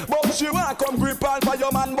 But she want come grip on for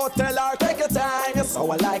your man, but tell her, take your time, you're so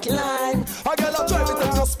like lime. A girl a try to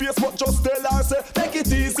take your space, but just tell her, say, take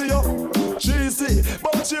it easy, yo. Cheesy.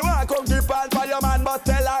 But she want come grip on for your man, but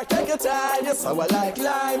tell her, take your time, you're so like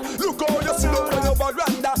lime. Look how you sit up on your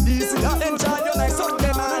veranda, easy. Enjoy your nice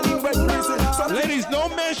Sunday morning when easy. Ladies, no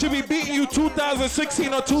man should be beating you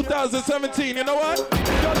 2016 or 2017, you know what?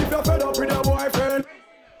 Girl, if you're fed up with your boyfriend,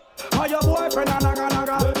 or your boyfriend a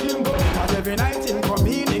naga, let him go. Cause every night him come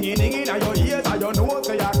in, dinging in your ears, and your nose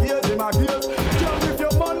say your ears, him a ears. Girl, if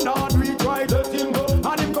your man not retry, let him go.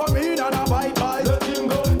 And him come in and a bite, let him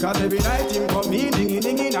go. Cause every night him come in, dinging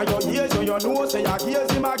in your ears, and your nose say your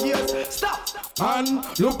ears, him a ears. Stop! And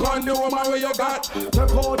look on the woman where you got.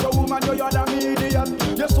 Take out the woman, you're the idiot.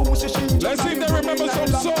 You're so she. Let's see if they remember some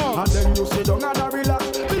songs. And then you sit down and relax.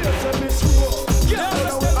 Yes, and it's true. Yeah,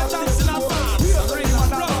 let's take a chance in our farm.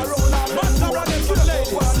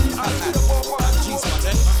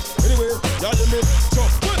 Anyway, y'all you make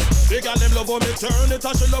tough. They got them love on me, turn it,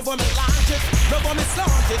 and she love on me, launch it. Love on me,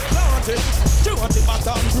 slant it, plant it. She want it back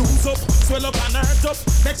down, bruise up, swell up and hurt up.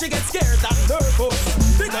 Make she get scared and nervous.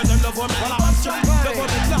 Because them love on me, launch it. Love on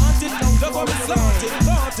me, plant it. Love on me, slant it,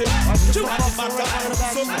 plant it. She want it back down,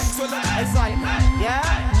 bruise up, swell up. XSYTMENT, yeah.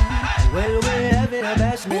 Well, we're having a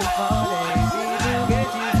bashment party. People get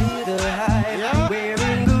you feel the hype. Yeah.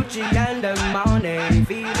 Wearing Gucci and the money.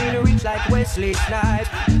 Feeling rich like Wesley Snipes.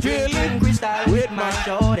 Drinking crystal with my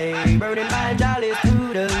shorty. Burning my jollies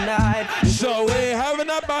through the night. So we're having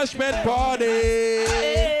a bashment party.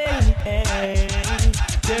 Hey, hey.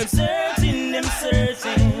 Them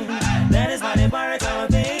searching. That is why they barrack our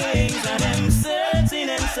things. And them searching.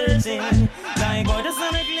 Like God just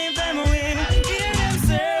wanna claim them win. Yeah,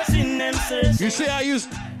 them searching. You see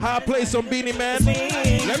how I play some Beanie Man?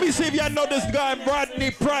 Let me see if y'all know this guy,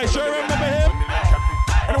 Rodney Price. You remember him?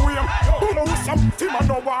 Anyway, who knows some team and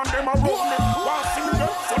no one them a roll me. Want see me them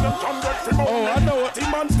so them can get free. Oh, I know what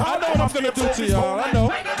I'm gonna do to y'all. I know.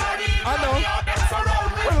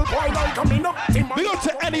 We go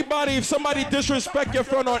to anybody. If somebody disrespect your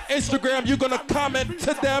friend on Instagram, you're gonna comment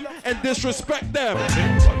to them and disrespect them.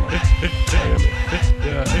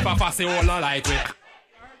 If I pass it all not like it.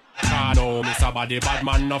 I know Mr. Body bad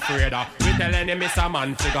man no afraid of. We tell any Mr.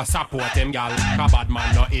 Man figure support him gal. Cause bad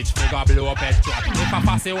man no itch figure blow up head truck. If I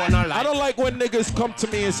pass it all not like I don't like when niggas come to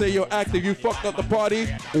me and say you're active, you fucked up the party,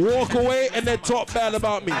 walk away and then talk bad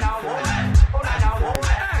about me.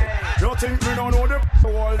 You think me don't know the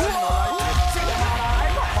world them no like me. See them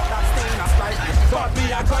alright, but that stain that's like me. But me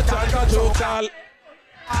a cut and cut you call.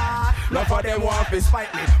 Enough of them want to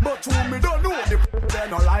spite me, but true me don't know the they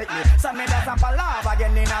no like me. So me that's a palaver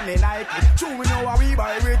again in a me Nike. True me know how we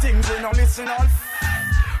buy everything, we no listen all.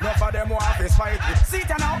 Enough of them want to spite me. Sit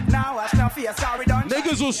down now, watch no face, carry done.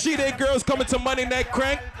 Niggas will see their girls coming to Money Neck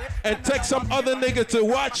Crank and text some other nigga to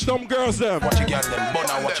watch them girls them. Watch you get them, but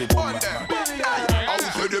I watch it boom. I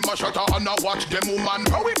will say them a shutter and I watch them woman.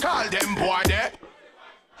 How we call them boy there?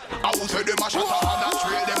 I will say them a shutter and I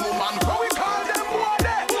trail them woman. How we call them boy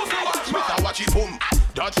there? Watch it boom.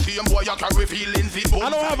 That same boy you carry feelings it boom. I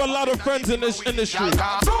don't have a lot of friends in this industry.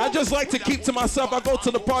 I just like to keep to myself. I go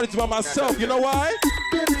to the parties by myself. You know why?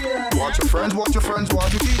 Watch your friends, watch your friends,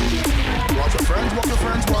 watch you eat. Watch your friends, watch your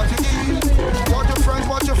friends, watch you eat. Watch your friends,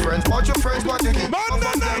 watch your friends, watch your friends, watch you eat.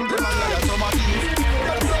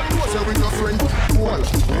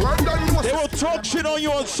 They will talk shit on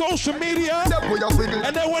you on social media,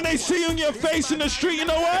 and then when they see you in your face in the street, you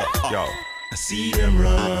know what? Yo. I see them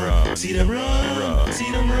run, see them run,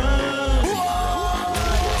 see them run.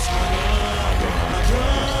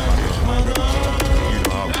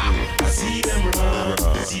 I see them run,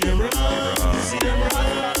 see them run, see them run.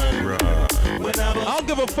 I don't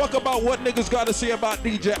give a fuck about what niggas gotta say about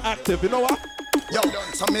DJ Active. You know what? Yo,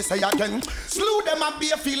 some may say again, slew them and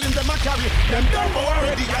be a feeling them a carry. Them done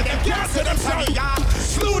already and them can't say them sorry, yeah.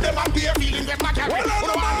 Slew them and be a feeling them a carry. Who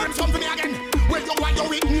don't want them something again? When you want your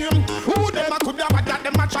with name, who them a could have that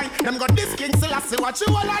them a try? Them got this king still a see what you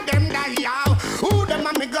all of them die, yeah. Who them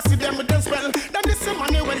a make go see them with them spell? Them this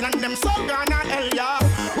money well and them so gone and hell, yeah.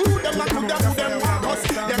 Who them a could have who them Marcus?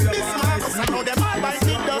 Them this Marcus and now them all by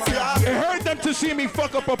the dust, yeah. It hurt them to see me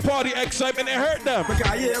fuck up a party excitement. It hurt them.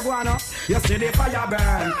 Because you wanna, you see the fire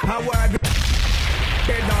burn. I word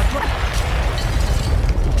they not.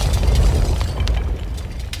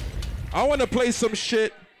 I want to play some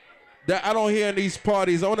shit that I don't hear in these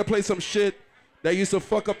parties. I want to play some shit that used to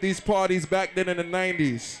fuck up these parties back then in the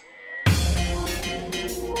 90s.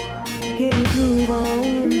 Get the groove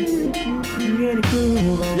on. Get the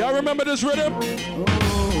groove on. Y'all remember this rhythm?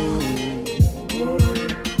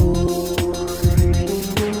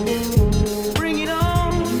 Bring it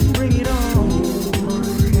on, bring it on.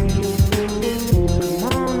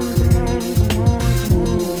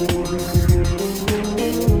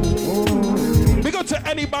 We go to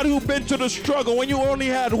anybody who been to the struggle when you only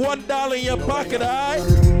had $1 in your pocket, alright?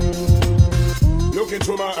 Look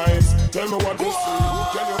into my eyes, tell me what you see.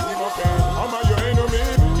 Can you feel my pain? Am I your enemy?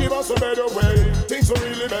 Give us a better way. Things are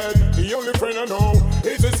really bad. The only friend I know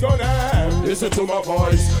is this gonna happen. Listen to my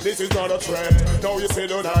voice. This is not a threat. No, you say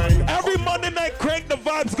don't hide. Every Monday night crank, the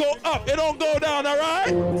vibes go up. It don't go down,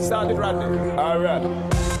 alright? Sound it, Rodney. Alright.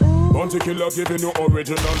 Bounty killer giving you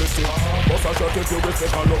originality. Boss I shot if you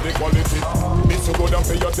respect and love the quality. Miss you go down,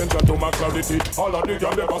 pay attention to my clarity. All of the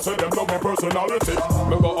girls never say them love my personality.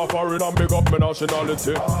 Me go off foreign and big up my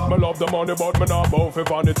nationality. Me love the money but me not bow for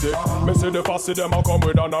vanity. Me see the fussy them I come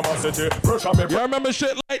with animosity. Pressure me. You remember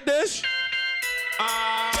shit like this?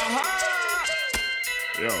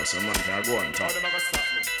 Yo, someone can go and talk.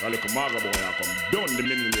 I look a maga boy I come down the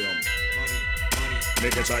millennium.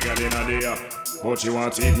 Make a check in the year. But she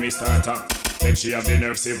want to eat me starter. Then she have the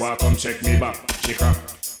nerve say, "Well, come check me back." She crack.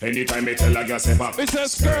 Anytime me tell her girl say back. It's a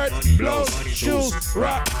skirt, blouse, shoes,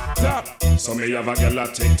 rock, top. So me have a girl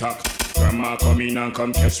at TikTok. Grandma come in and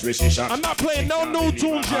come catch me she shot. I'm not playing no new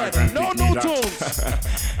tunes yet. No new tunes.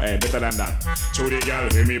 Hey, better than that. Show the girl,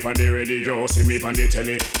 hear me on the radio, see me on the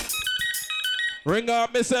telly. Ring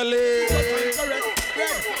up Miss Ellie.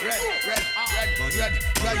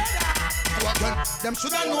 Red. Them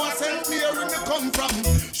shoulda know St. Mary me come from.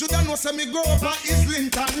 Shoulda know say me grow up at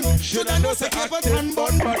Islington. Shoulda know say Capleton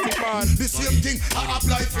Bun. The same thing I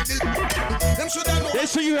apply for the. Them shoulda know. They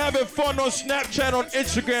see you having fun on Snapchat, on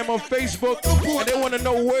Instagram, on Facebook, and they want to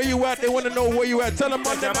know where you at. They want to know where you at. Tell them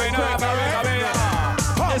on them.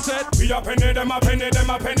 We a penny them, a penny them,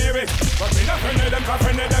 a penny me. But we not penny them, a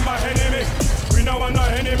penny them, a enemy. We no want no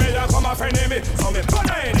enemy, that come a friend me. So me put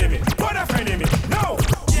a enemy, put a friend me. No.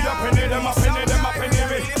 We a penny them, a penny them, a penny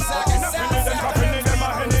me. But we not penny them, a penny them, a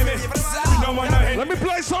enemy. We no want no enemy. Let me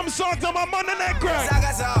play some songs on my money neck crack.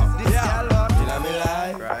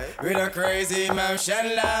 With a crazy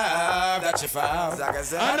motion love that she found.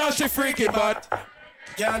 I know she freaky, but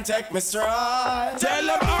can't take me stride. Tell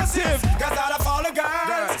them active. Cause out of all the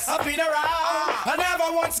girls I've been around, I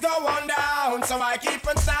never once go on down. So I keep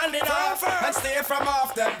on standing up and stay from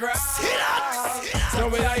off the ground. So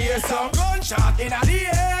when I hear some gunshot in the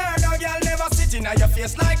air, no girl never sit in your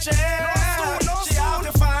face like chair. She have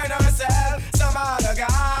to find herself some other guy.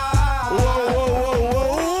 Whoa, whoa,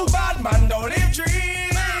 whoa, whoa. Bad man don't live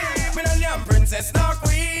dream. With a young princess, no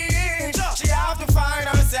queen. She have to find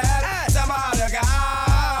herself some other guy.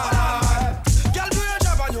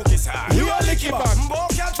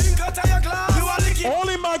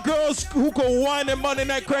 Only my girls who can whine and money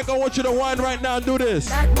that crack. I want you to whine right now and do this.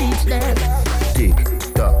 Tick,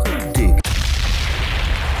 tock, tick.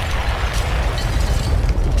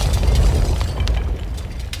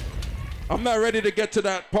 I'm not ready to get to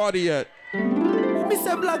that party yet. Me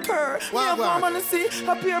say black her, me a mom and see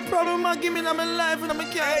a peer problem and give me na my life and I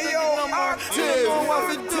can't take it no more. So you know what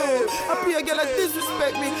to do. A peer girl that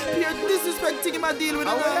disrespect me, peer disrespecting him I deal with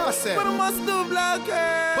it. But I must do black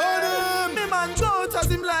her. Me man go out as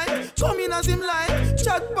him like, come in as him like,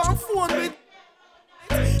 chat on phone with.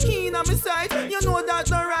 He in on my side, you know that's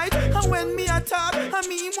not right. And when me attack, and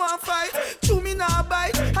me want fight. Chew me now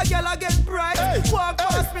bite, a girl I get bright. Walk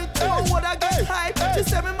past me, oh what I get hype. She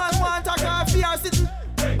say me man want a coffee or sitting.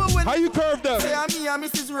 But when how you curved up? Say me and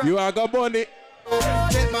Mrs. Right. You are got bunny.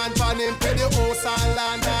 Dead man pan him, pay the house and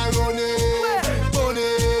land and run it.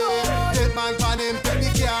 Bunny. Dead man pan him, pay the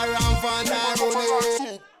car and van and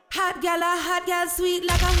run it. Hot gal, sweet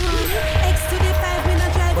like a honey. X to the 5, me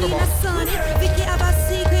not driving a sun. Vicky have a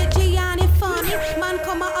secret, Gianni funny. Man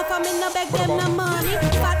come and offer me no beg them no money.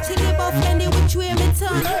 Fat chili buff, then they which way me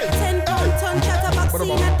turn. 10 pound ton chatterbox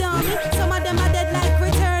in a dummy. Some of them are dead like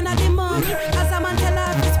return of the mummy. As a man tell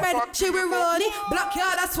her to spread, she will roll it. Black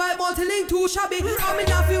hair, that's why multi-link too shabby. I'm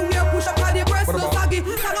in a few wear push up on the breast, no saggy.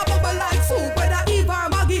 Sang a bubble like soup, whether Eve or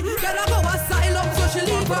Maggie. Girl a go asylum, so she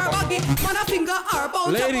leave her baggy. Man a finger her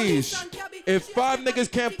bound. Ladies, if 5 niggas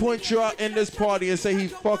can't point you out in this party and say he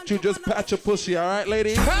fucked you, just pat your pussy, alright,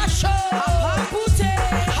 ladies? Pressure, hot pussy,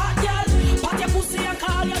 hot girl, pat your pussy and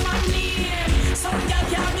call your man name. Some girl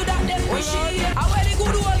can't do that, them wishy. I wear the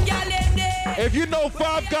good old girl in there. If you know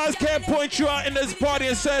 5 guys can't point you out in this party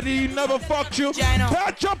and said he never fucked you,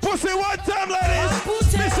 pat your pussy one time, ladies. Hot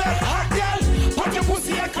pussy, hot girl, pat your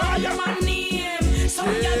pussy and call your man name. Some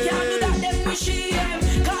girl can't do that, them wishy.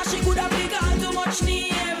 Cause she could have begun too much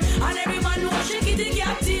name. And every man knows she get the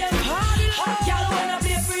captain. Hot girl wanna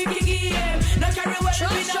play a freaky game. No carry well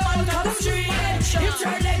with the man come straight. You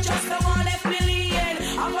turn like just the one left million.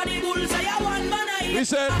 I'm for the bulls, I have one man I. He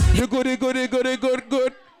said, you goody, goody, goody, good,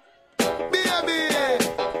 good. Baby,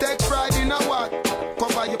 take pride in a what?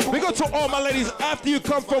 Cover your We go to all my ladies. After you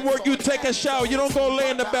come from work, you take a shower. You don't go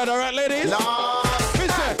lay in the bed, alright, ladies?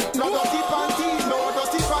 No, dirty panty, no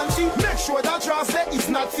dirty panty. Make sure that draws there is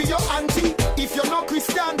not for your auntie. If you're not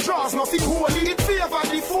Christian, draws nothing holy. It favor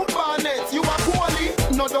the football net. You are poorly.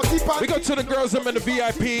 No dirty panty. We go to the girls. I'm in the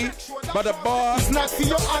VIP by the bar. It's not for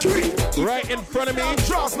your auntie. Right in front of me.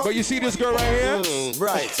 But you see this girl right here?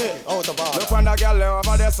 Right. Oh, the bar. Look on the girl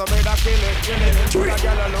over there, so me da kill it, kill it. The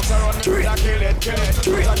girl looks around, me da kill it, kill it.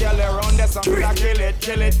 The girl around there, so me da kill it,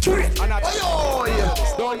 kill it. And I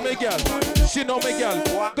don't make girl. She don't make girl.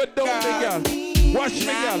 Good don't make girl. Watch me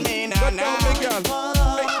girl. Good don't make girl.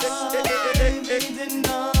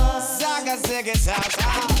 Zaga ziggy zaga.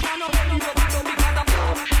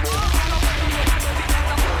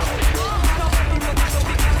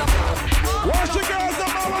 Watch the girls on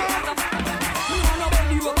my way.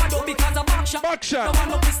 Back shot.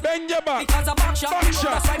 Bend your back. Back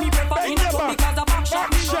shot. Bend your back.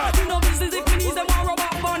 Back shot.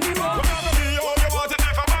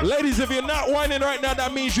 Ladies, if you're not whining right now,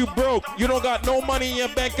 that means you broke. You don't got no money in your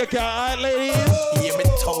bank account, alright, ladies? Yeah, me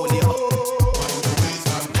told you.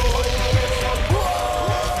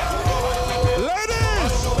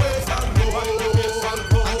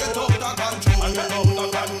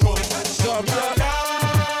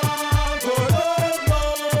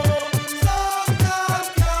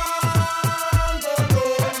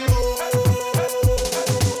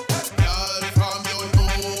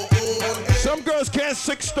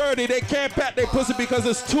 6:30, they can't pat their pussy because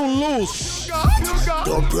it's too loose.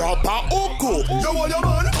 The proper uku. You want your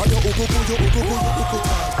man? And your uku.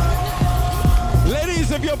 Ladies,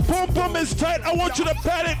 if your pum pum is tight, I want you to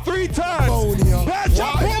pat it 3 times. Pat your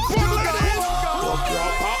pum pum, ladies. The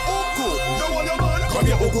proper uku. You want your man? Come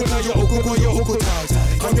your uku, now your uku tight.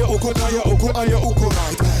 Come your uku, now your uku, and your uku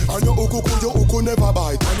right. And your uku never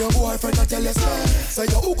bite. And your boyfriend I tell you say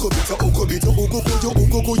your uku beat, your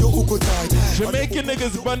uku tight. Jamaican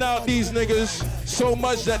niggas burn out these niggas so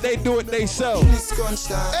much that they do it themselves.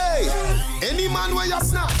 Hey, any man where you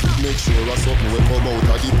snap. Make sure that's something will come out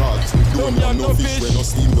of the pot. Don't have no fish when no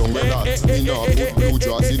steam down when that. Me nah put blue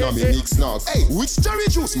jars in a me Nick snacks. Hey, which cherry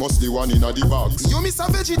juice must the one in a the box? You miss a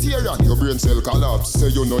vegetarian, your brain cell collapse. Say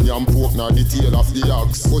you know yam pork na the tail of the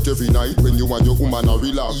ox. But every night when you and your woman a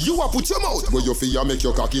relax, you a put your mouth where you feel make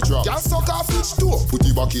your cocky drop. Can't suck off each toe. Put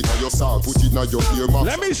it back in your sock, put it in your ear mouth.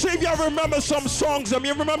 Let me see if y'all remember some songs. You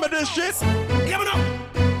remember this shit? Yeah, man.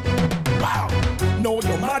 Wow. No,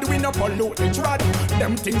 you mad we no pollute the trad.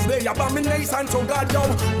 Them things they abomination to God,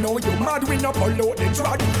 yo. No, you mad we no pollute the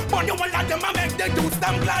trad. But you will let them a make the dudes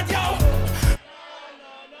them glad, yo.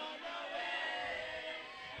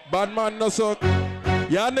 Bad man no suck.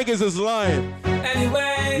 Y'all niggas is lying.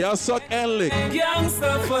 Anyway, y'all suck and lick.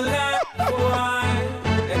 Youngster for life, boy.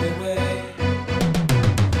 Anyway.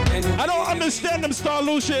 I don't understand them Star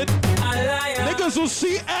Lou shit. Niggas who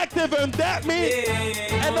see active and that me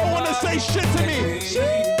and don't want to say shit to me.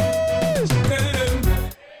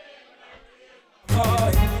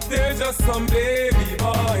 Boy, they're just some baby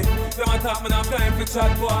boy. Them a talk man have time for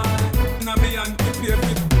chat boy. Now me and the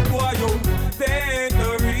baby boy yo. They ain't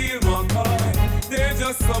the real man boy. They're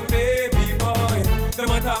just some baby boy. Them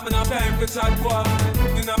a talk man have time for chat boy.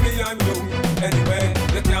 Now me and you. Anyway,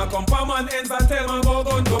 you can't come from man ends and tell man go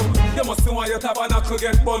gun down. You must see why your tabernacle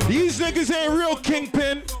get bun. These niggas ain't real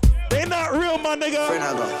kingpin. They not real, my nigga. Friend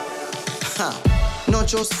I go. Ha. Not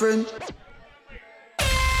just friend.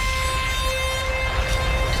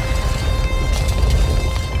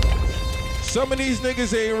 Some of these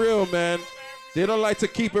niggas ain't real, man. They don't like to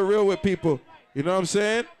keep it real with people. You know what I'm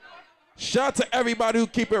saying? Shout out to everybody who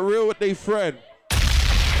keep it real with their friend.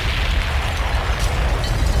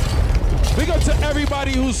 Big up to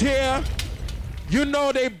everybody who's here. You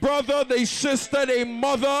know they brother, they sister, they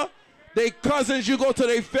mother, they cousins. You go to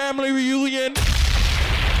their family reunion.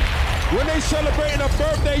 When they celebrating a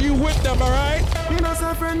birthday, you with them, all right? You know,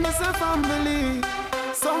 say friend, me say family.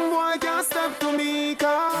 Some boy can't step to me,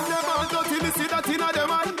 cause them all dirty, me see that in a them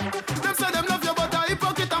man. Them say them love you, but I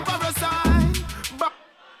hypocrite and parasite.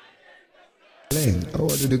 Len, how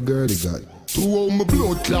did the girl got? To all my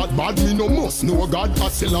blood clot bad, me no must know God. I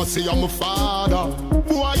still say I'm a father.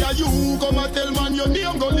 Why are you come and tell man your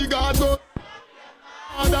name go the God go?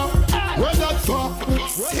 Where that fuck?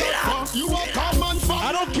 You are come and fuck.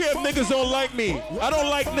 I don't care if niggas don't like me. I don't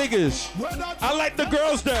like niggas. I like the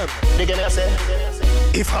girls them. They gonna say,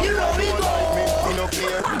 if I'm not like me, you don't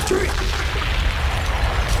care.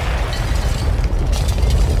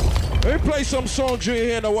 Let me play some songs you ain't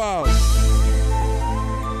hear in a while.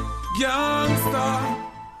 Youngster,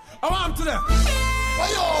 I want to them. I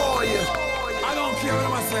don't care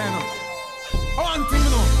what I'm saying. I want to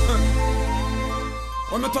know.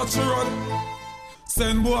 When I touch the road,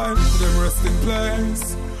 send boy to them resting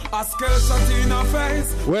place. A skull shot in her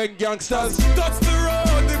face. When gangsters touch the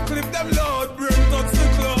road, they clip them load, bring touch the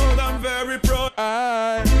cloud. I'm very proud.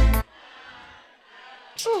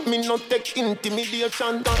 Me no take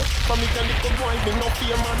intimidation. For me to little boy, me no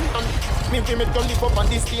fear man. And me we me to live up on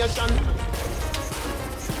this station.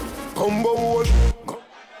 Combo wall.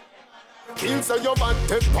 Kill say your bad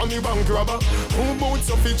take for me bank grabber. Who boots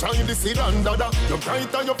your feet trying to see and dada. You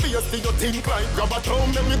bright on your face till you think like grabber.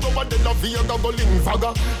 Don't make me go by the love you go bowling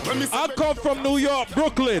fagger. I come from New York,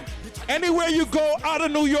 Brooklyn. Anywhere you go out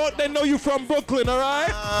of New York, they know you from Brooklyn,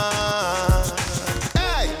 alright?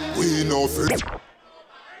 Hey, we no afraid.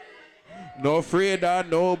 No afraid of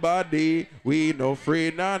nobody. We no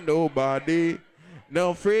afraid of nobody. No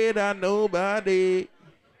afraid of nobody.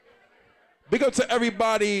 Big up to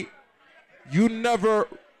everybody. You never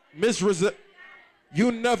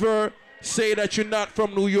you never say that you're not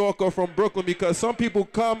from New York or from Brooklyn, because some people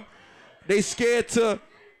come, they scared to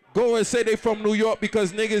go and say they from New York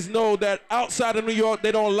because niggas know that outside of New York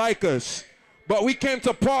they don't like us. But we came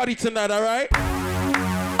to party tonight, all right?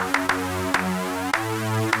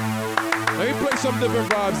 Let me play some different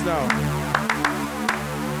vibes now.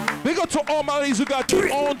 Big up to all my ladies who got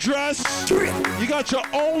your own dress. You got your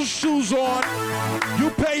own shoes on.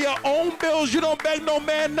 You pay your own bills. You don't beg no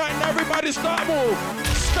man nothing. Everybody stop move.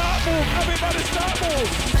 Stop move. Everybody stop move.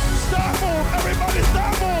 start move. Everybody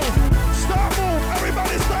start move. Start move.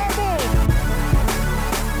 Everybody start move.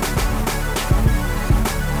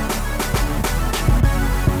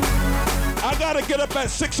 I gotta get up at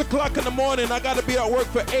 6 o'clock in the morning. I gotta be at work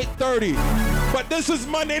for 8:30. But this is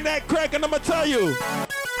Monday Night Crack, and I'ma tell you.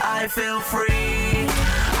 I feel free.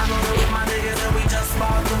 I'm alone with my niggas and we just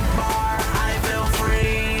bought the bar. I feel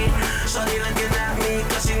free. Shorty looking at me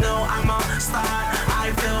cause she know I'm a star.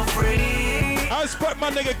 I feel free. I respect my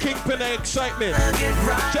nigga Kingpin and Excitement.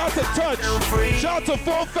 Shout to Touch. Shout to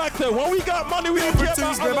Full Factor. When we got money, we don't care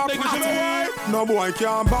about other niggas. You know why? No boy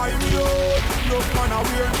can't buy me out. No man a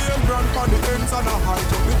wear name brand on the ends and a high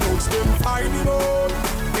top the clothes them find him out.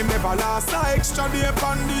 Him never last a extra day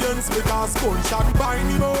on the ends because gunshot bind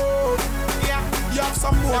him out. Yeah, you have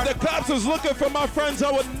some more. If the cops was looking for my friends,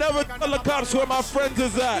 I would never tell the cops where my friends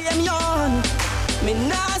is at. I'm young. Me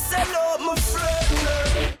nah sell out my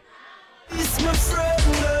friend. It's my friend.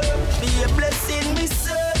 Be a blessing, me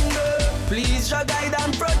son. Please your guide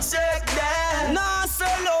and protect them. Nah sell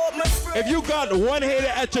out my friend. If you got one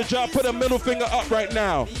hater at your job, put a middle finger up right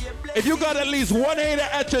now. If you got at least one hater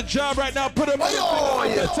at your job right now, put a middle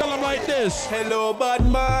finger up. Tell them like this. Hello, bad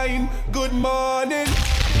mind. Good morning.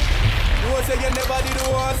 You say you never did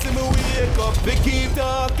want to see me wake up. We keep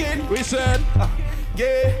talking. We said,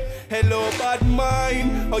 yeah. Hello, bad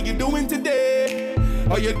mind. How you doing today?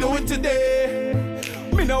 How you doing today?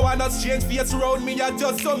 Me no wanna change face around me, I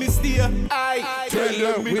just saw me steer. I tell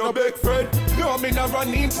them me no big friend. No, me no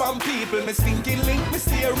running from people. Me stinking link, me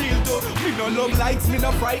stay real though. Me no love likes, me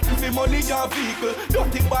no frightened for money or vehicle.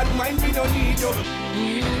 Don't think bad mind, me no need you.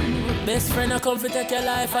 Best friend, I come to take your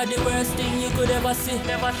life are the worst thing you could ever see.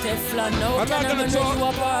 Never Teflon, no I'm can not ever gonna take talk. you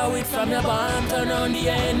apart with from your band, turn on the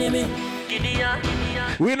enemy. Gideon.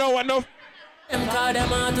 We know what no. Them call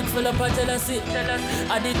them out it full up of jealousy.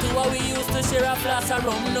 I did two what we used to share a flask of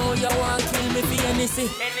rum. Now you want kill me for anything.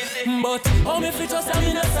 But how me fit just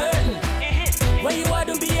I'm certain. When you are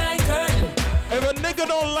to behind curtain. If a nigga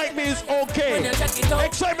don't like me, it's okay.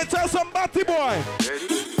 Excitement, tell some batty boy.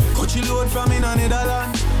 Coach you load from in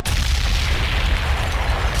Netherlands.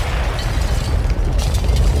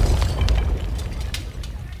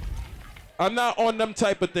 I'm not on them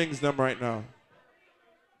type of things them right now.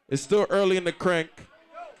 It's still early in the crank.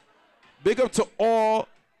 Big up to all.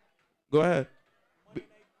 Go ahead.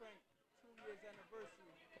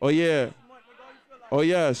 Oh yeah. Oh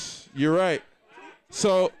yes, you're right.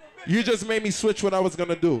 So you just made me switch what I was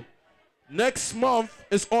gonna do. Next month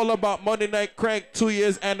is all about Monday Night Crank 2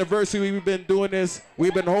 years anniversary. We've been doing this.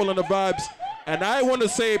 We've been holding the vibes. And I want to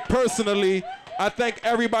say personally, I thank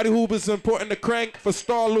everybody who was supporting the Crank, for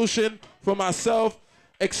Star Lucian, for myself,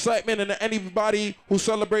 Excitement, and anybody who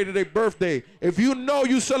celebrated their birthday. If you know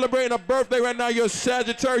you celebrating a birthday right now, you're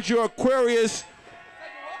Sagittarius, you're Aquarius.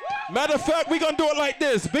 Matter of fact, we're going to do it like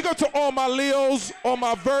this. Big up to all my Leos, all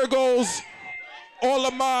my Virgos, all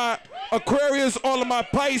of my Aquarius, all of my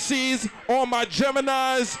Pisces, all my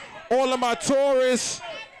Geminis, all of my Taurus,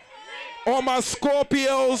 all my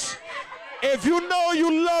Scorpios. If you know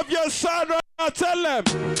you love your sign right now, tell them.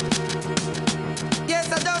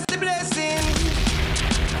 Yes, I just the blessing.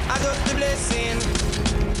 I just the blessing.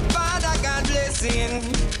 Father God blessing.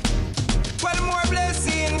 Well, more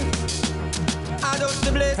blessing. I just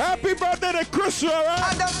the blessing. Happy birthday to Chris, all right?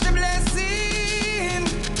 I just the blessing.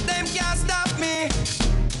 Them can't stop me.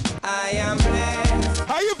 I am blessed.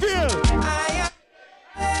 How you feel? I am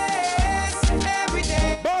blessed every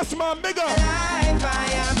day. Boss man, big up. Life,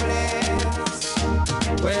 I am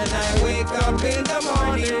blessed. When I wake up in the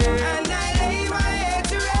morning and I lay my head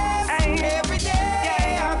to rest, every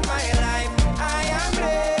day of my life I am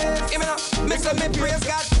blessed. Give me now, make some me praise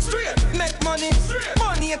God straight, make money,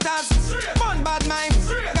 money it has, fun bad mind.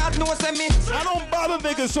 God knows me. I don't bother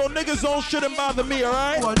niggas, so niggas don't shouldn't bother me,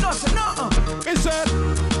 alright? Well, nothing, It's that.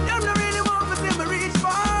 them don't really want to see me reach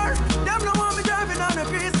far. Them don't want me driving on a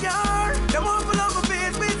Chris car. Them want to love my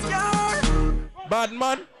face with scar. Bad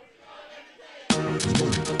man.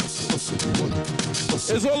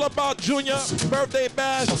 It's all about Junior birthday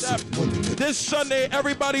bash. This Sunday,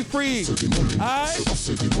 everybody free. Alright?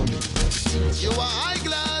 You are high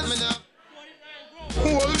glass, man.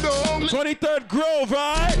 Hold on. 23rd Grove,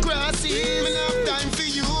 alright? Grassy, man, have time for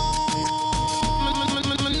you.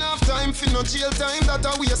 Man, have time for no jail time. That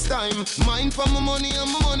a waste time. Mine for my money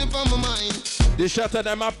and my money for my mind. This shot at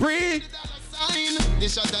them a free.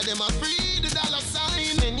 This shot at them a free. The dollar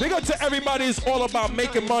sign. Big up to everybody. It's all about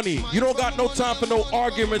making money. You don't got no time for no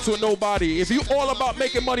arguments with nobody. If you all about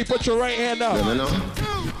making money, put your right hand up.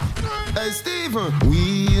 Hey Stephen,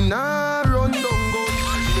 we not run down go.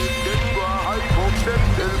 Them go hype up them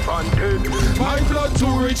and 10. My blood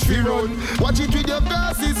too rich fi run. Watch it with your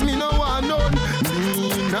glasses, me no want none.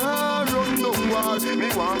 Me nah run no war. Me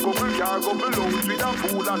want couple car, couple house with a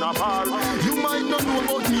pool and a bar. You might not know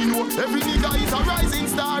but me know. Every nigga is a rising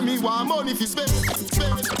star. Me want money fi spend.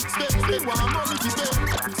 Me want money fi spend.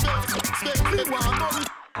 Me want money.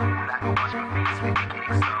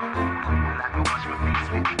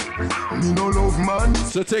 Me no love man.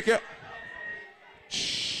 So take it.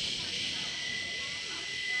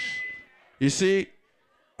 You see,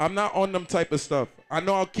 I'm not on them type of stuff. I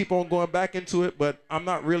know I'll keep on going back into it, but I'm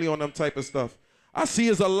not really on them type of stuff. I see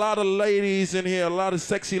there's a lot of ladies in here, a lot of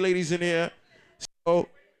sexy ladies in here. So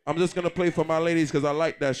I'm just gonna play for my ladies because I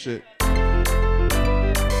like that shit.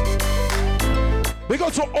 Big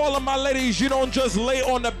up to all of my ladies, you don't just lay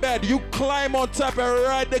on the bed. You climb on top and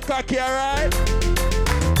ride the cocky, alright?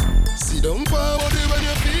 Sit down body when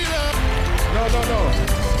you feel it. No.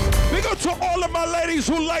 Big up to all of my ladies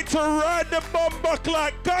who like to ride the bumper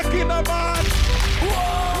clock, cocky the man.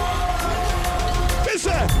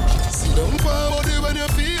 Listen. Sit down body when you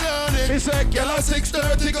feel it. Listen, girl at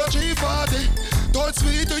 6:30 go 3:40. Don't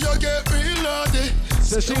sweet till you get real naughty.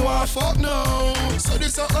 So she want fuck now. So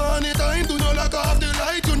this a honey time. Do not lock off the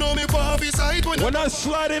light. You know me for beside when I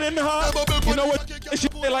slide it in hard. You know what? She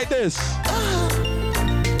play like this.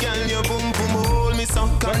 Girl, your boom boom hold me so,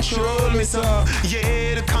 control me so.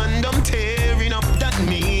 Yeah, the condom tearing up. That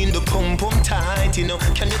mean the pum pum tight. You know,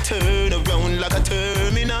 can you turn around like a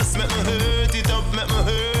terminus? Make me hurt it up, make me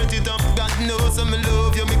hurt it up. God knows I'm in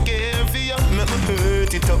love you, me care for you. Make me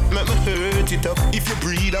hurt it up, make me hurt it up. If you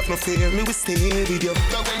breathe up no fear, me will stay with you.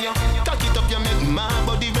 But when you cock it up, you make my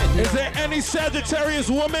body red. Is there any Sagittarius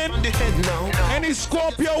woman? On the head now. Any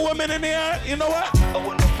Scorpio woman in here? You know what? I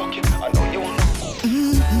wanna fuck you, I know you wanna.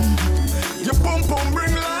 Your pum pum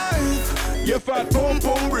bring life. Your fat pum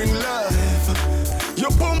pum bring life.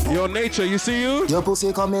 Your pum pum. Your nature, you see you? Your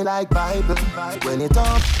pussy coming like Bible. When it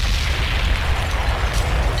up.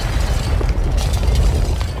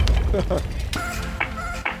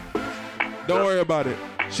 Don't worry about it.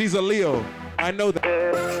 She's a Leo. I know that.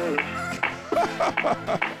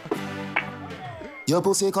 Your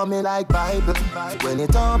pussy coming like Bible. When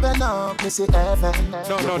it open up, me see heaven.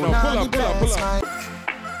 No. Pull up.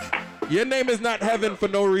 Your name is not heaven for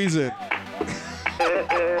no reason.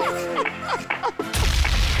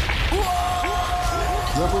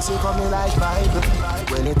 Your pussy coming like Bible.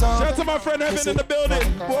 When it shout out to my friend Heaven in the building.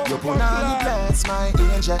 You put on the bless my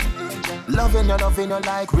angel. Loving you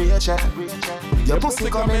like Rachel. Your pussy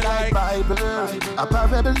coming like Bible. A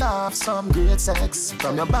parable of some great sex.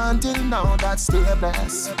 From your band till now that's still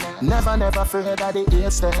blessed. Never fear that the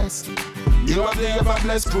AIDS test. You have the ever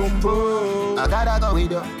blessed boom boom. I gotta go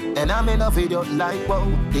with you, and I'm in love with you like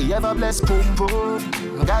whoa. The ever blessed boom boom.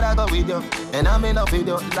 I gotta go with you, and I'm in love with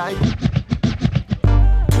you like.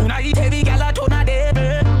 Tonight heavy gala, tona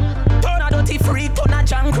devil. Tona dirty freak, tona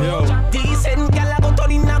junk. Decent gala, go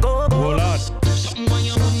turn in a go. Hold on.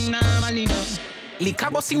 Lick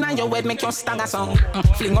a bus in your head, make your stagger song.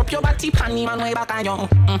 Fling up your body, panty man way back on you.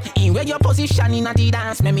 In where your position in a the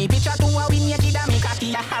dance, make me picture to a win your kid and make a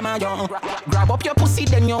key a hammer you. Grab up your pussy,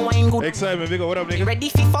 then you wine good. Excitement, big up, what up, nigga? Ready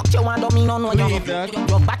fi fuck you and don't me no know you.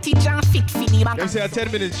 Your body jam fit fi the back. Let me say a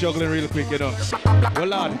 10 minutes juggling real quick, you know.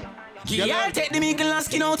 Hold on. Yeah, take the middle and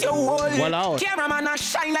skin out your wall. Well out. Cameraman a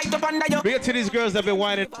shine like up under your. Big up to these girls that been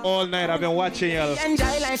whining all night. I've been watching y'all.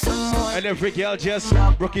 Enjoy life some more. And then freak y'all just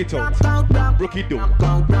rock it out. Rock it down.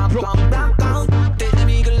 Take the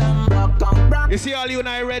middle and rock. You see all you in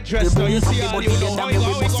a red dress now. You see all you know. How you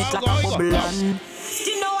go?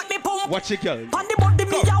 You know what me pump? Watch it, girl. On the body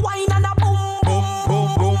me a wine and a boom. Boom,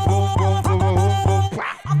 boom, boom, boom, boom, boom, boom,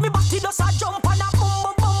 boom. Me body does a jump and a boom,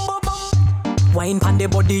 boom, boom, boom, boom. Wine pan the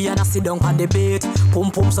body and I sit down pan the bait. Pum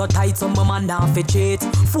pum so tight so my man down fi cheat.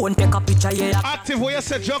 Phone take a picture yeah. Active where you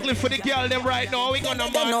say juggling for the girl them right now. We gonna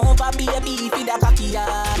man. No over baby fi da cocky ya.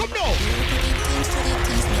 Come now.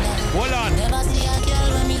 Hold on. Never see a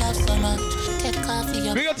girl when me love so much. Take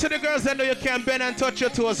coffee. Big up to the girls that know you can bend and touch your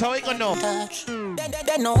toes. How we gonna know?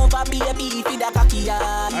 They know over baby fi da cocky ya.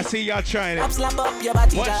 I see y'all trying it. Slap up your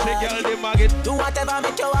body. Watch the girl they maggot. Do whatever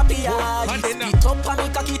make you happy ya. Spit up and me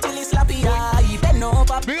cocky till it's slappy ya.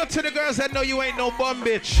 Big up to the girls that know you ain't no bum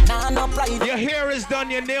bitch. Nah, no pride. Your hair is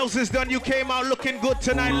done, your nails is done. You came out looking good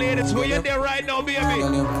tonight, ladies. Where you there right now, baby?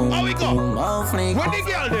 How we go? When the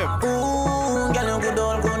girl them?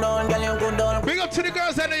 Big up to the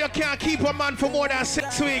girls that know you can't keep a man for more than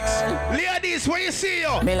 6 weeks. Ladies, where you see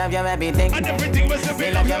you? Me love you everything. And everything was the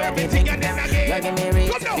me love you everything and then again.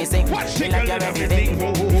 Come now, watch the girl them everything.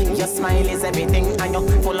 Your smile is everything, and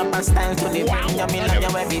you full up of style to the wow. Me love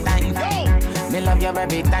you every time. Me me love you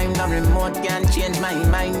every time. No remote can change my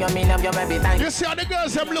mind. You me love you every time. You see how the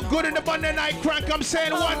girls them look good in the Monday night crank. I'm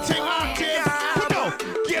saying one thing, active. Put out,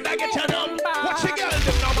 get your number. Watch your girls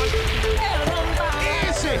them now, man.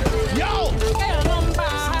 Easy, yo.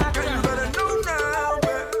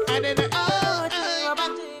 And then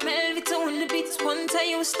one tell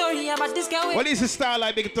you a story about this girl. What is the style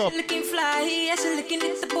like, big top? Looking fly, yeah, she looking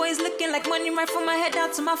at the boys, looking like money right from my head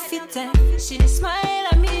down to my feet. And she just smile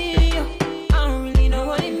at me. I don't really know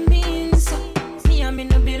what it means. So, me, I'm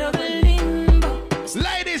in a bit of a limbo.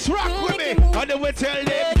 Ladies, rock with me. On the way, tell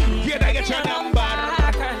them, get your number.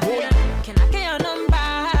 Can I get your number,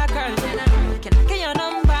 girl? Can I get your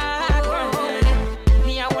number, girl?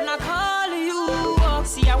 Me, I wanna call you.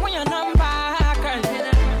 See, I want your number.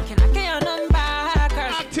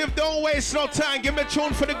 Don't waste no time. Give me a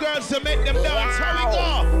tune for the girls to make them dance. How we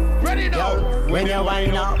go? Ready now? When you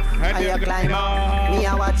wind up and you climb up, me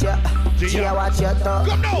I watch you. G I watch your tongue.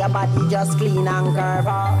 Your body just clean and curve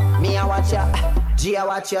up. Me I watch you. G I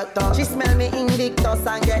watch your tongue. She smell me Invictus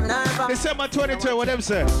and get nervous. December 22, what them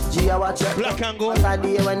say? G I watch your Black and gold. What a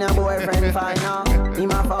day when your boyfriend find out. He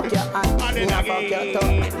ma fuck your hand. He ma fuck your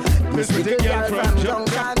tongue. This little girl from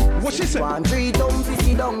Junction. What she say? 1 3 dumb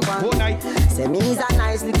fizzy dumb man. Good night. Say me is a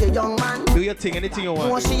nice little young man. Do your thing, anything you want.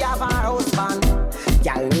 No, she have her husband.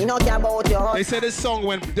 Girl, me no care about your husband. They say this song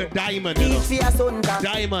went the diamond. You know?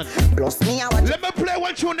 Diamond. Plus me, I watch. Let me play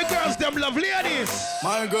one tune. The girls, them love ladies.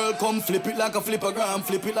 My girl, come flip it like a flippergram.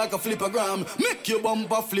 Flip it like a flippergram. Make your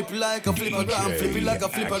bumper flip like a flippergram. Flip it like a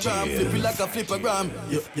flippergram. Flip it like a flippergram.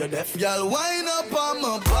 You're deaf. Girl, wind up on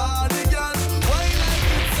my body, girl.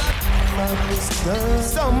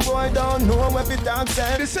 Some boy don't know what we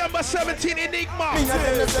dancing. December 17, Enigma.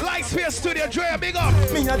 Lightspear Studio, Dre, big up.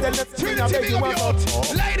 Trinity, big up your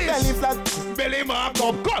ladies. Belly flat, belly mark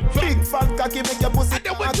up. God, big fat cocky make your pussy. And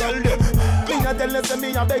then we tell them. Me a tell you say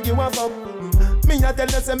me a beg you one fuck. Me a tell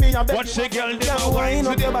you say me a beg. Watch the girl, they wine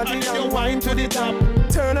up your body and wine to the top.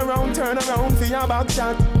 Turn around for your back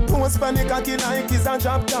shot. Post panic cocky like it's a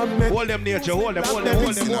drop top. Hold them nature, hold them.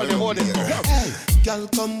 Girl,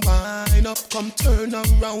 come wine up, come turn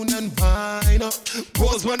around and wine up.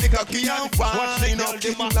 Pose when the cocky and wine up.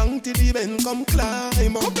 Get long till the bend, come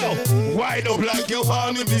climb up. Wide up like you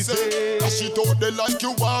want me, say. Cash it out there like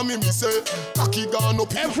you want me, say. Cocky gone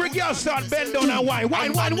up. Every girl start bend down and wine.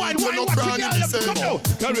 Watch the girl, come down.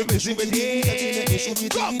 Tell me, make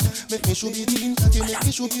me show it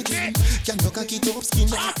in. Can you cocky top skin?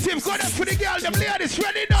 Active, go down for the girl, them ladies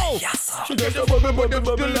ready now. She get the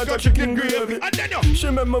bubble like a chicken gravy. And then she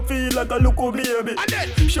make me feel like a local baby. And then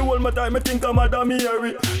she hold my time, I think I'm Madame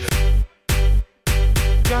Mary.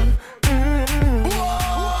 Hey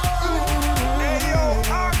yo,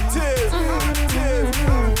 active.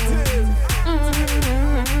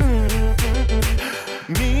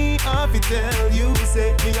 Me have to tell you,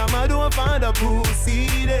 say me a mad don't find a pussy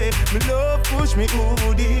day. Me love push me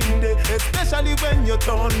good in day, especially when you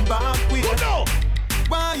turn back with. No.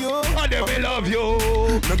 Why you? And then me love you.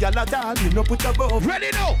 No girl at all, me no put above.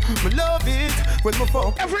 Ready now? Me love it when me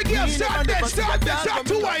fuck. Every girl start to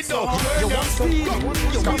wind now. You want speed? You want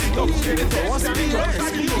speed?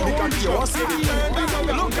 You want speed?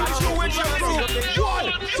 Look at you with your crew.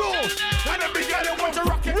 1, 2, and every girl you want to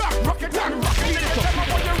rock it.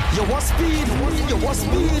 You want speed? You want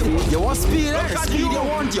speed? You want speed? Speed you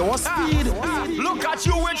want? You want speed? Look at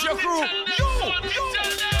you with your crew.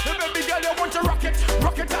 Baby girl, you want to rock it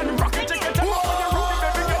and rock it. Take it up,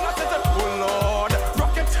 baby girl, I said, oh Lord,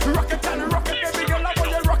 rock it and rock it, baby girl, I want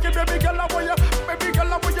you rock it, baby girl, I want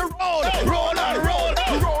you roll.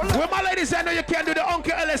 Well, my ladies, I know you can't do the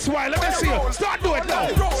Uncle LSY. Let me see you. Start doing it now.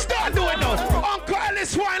 Uncle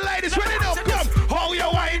LSY, ladies, ready now? Come. How you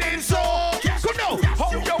whining so? Come now.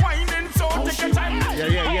 How you whining so? Take your time.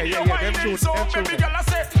 Yeah. Them true. Baby girl, I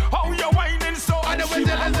say, how you whining so? And then we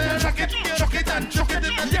tell them, chuck it and chuck it and chuck it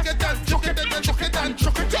and chuck it and chuck it and chuck it and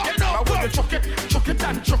chuck it. I want you chuck it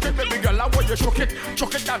and chuck it, baby girl. I want you chuck it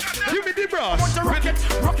and. Give me the brass. I want you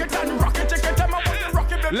rock it and rock it. Take your time. I want you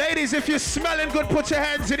rock it, baby. Ladies, if you're smelling good, put your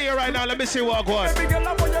hands in the air right now. Let me see what goes.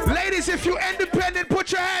 Ladies, if you're independent,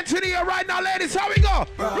 put your hands in the air right now. Ladies, how we go?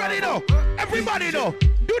 Ready now? Everybody know.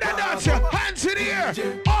 Do that dance here. Hands in the air.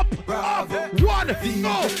 Up. 1, 2,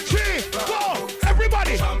 3, go.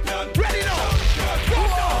 Everybody. Ready now. Go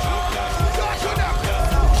now.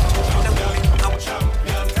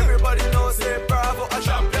 Everybody knows say bravo a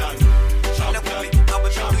champion.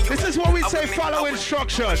 This is what we say, follow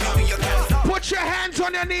instructions. Put your hands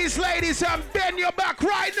on your knees, ladies, and bend your back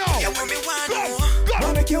right now.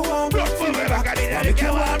 Go. Make you warm, broke for me back. Make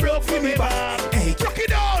you warm, broke for me back. Hey, rock it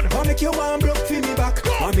down. Want make you one broke for me back.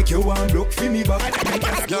 Want make you one broke for me back.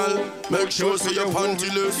 Girl, make sure say your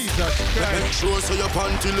pantyless. Make sure say your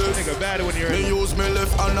pantyless. Nigga bad when you're me use me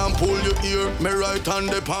left hand and pull your ear. Me right hand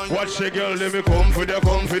the pan. Watch the girl, let me come for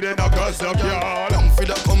the knockers up, y'all. Come for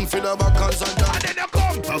the back and the and then you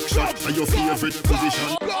come. Back shot for your favorite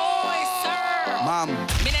position. Boy, sir. Mom. Me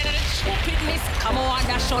need a stupidness. Come on,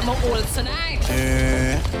 that showed my old tonight.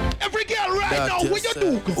 Every girl right now, what you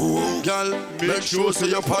do? Ooh, girl, make sure say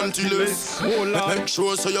your pantyless. Make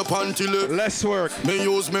sure say your pantyless. Let's work. Me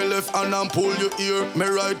use me left hand and pull your ear. Me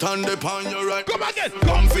right hand upon your right. Come again.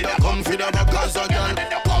 Come for the back as a girl.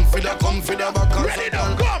 Come for the back as a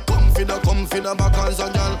girl. Come for the back as a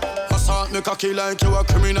girl. Assault me cocky like you a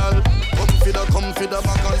criminal. Come for the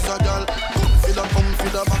back as a girl. Come for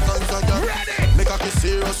the back as a girl. Ready. Me cocky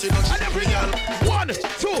serious, you know she criminal. 1,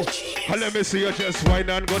 2. Let me see you just whine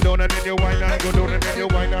and go down and then you whine and go down and then you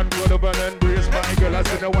whine and go down and brace my girl. I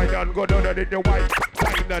said you whine and go down and then you whine.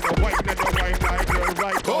 Whine and you whine and you whine like you're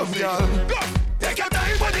right. Come, girl. Go. Take your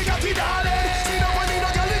time, but you got it, darling. See the money, no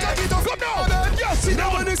girl, you got it. Come down. Yes, see the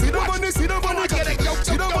money, see the money, see the money.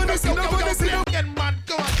 See the money, see the money, see the money.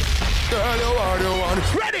 Girl, you are the one.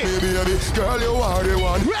 Ready. Baby, girl, you are the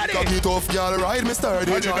one. Ready. Cock it off, girl, ride me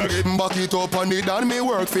sturdy, John. Back it up on it and me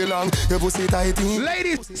work for long. Your pussy tighty.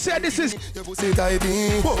 Ladies, said this is your pussy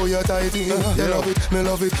tighty. Oh, you're tighty. You love it, me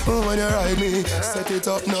love it. Oh, when you ride me, set it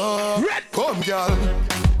up now. Ready. Come, girl.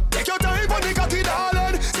 Take your time on the cocky,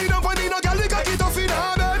 darling. See the bunny, no girl, you cock it off in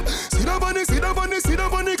her bed. See the bunny, see the bunny, see the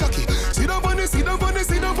bunny cocky. See the bunny, see the bunny,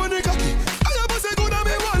 see the bunny cocky. I have a good and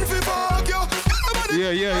me one for fuck you.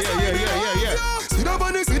 Yeah. See the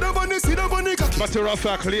bunny, see the bunny, see the bunny cocky. Matter of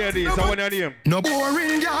fact, ladies, I want your name. No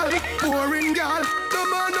boring girl, boring girl. No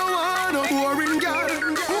man, no one, no boring girl.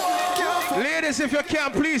 Ladies, if you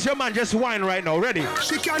can't please your man, just whine right now. Ready?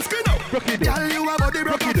 She can't spin up. Girl, you a body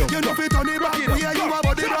broker. You know fi turn it back. Yeah, you a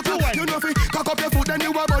body broker. You know fi cock up your foot and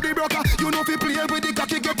you a body broker. You know fi play with the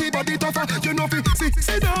cocky, get the body tougher. You know fi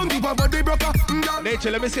sit down, you a body broker.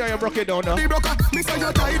 Nature, let me see how you broke it down now. Body broker, me say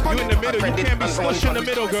you tight. You in the middle. You can't be squished in the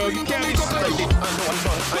middle, girl. You can't be squished.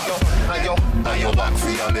 Are you back for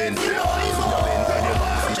your men?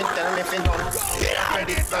 She tell me fi done.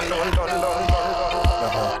 Credit alone, done.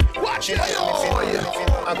 Watch it.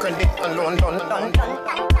 A credit alone, done.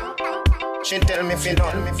 She tell me fi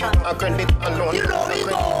done. A credit alone. You know me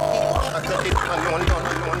A credit alone, done.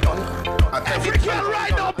 Every girl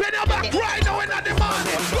right now, bend your back right now in the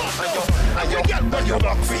morning. Every girl, Are you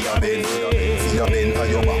back for your men? For your men, are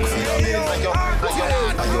you back for your men? Are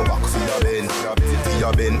you back for your men? For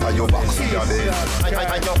your men, are you back for your men? Are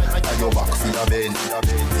you back for your men? For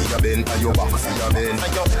your men, are you back for your men? Are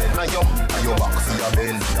you back for your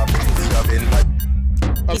men? For your men.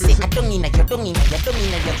 You say I don't mean that, you don't mean that,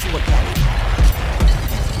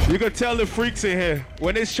 you can tell the freaks in here.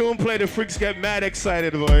 When this show and play, the freaks get mad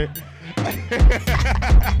excited, boy.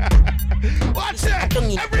 Watch it!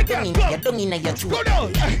 Every girl, go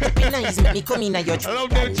down! I love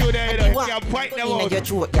them two there, you can't fight them out.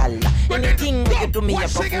 Anything you do me,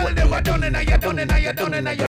 watch the girl, never done it, you done it, you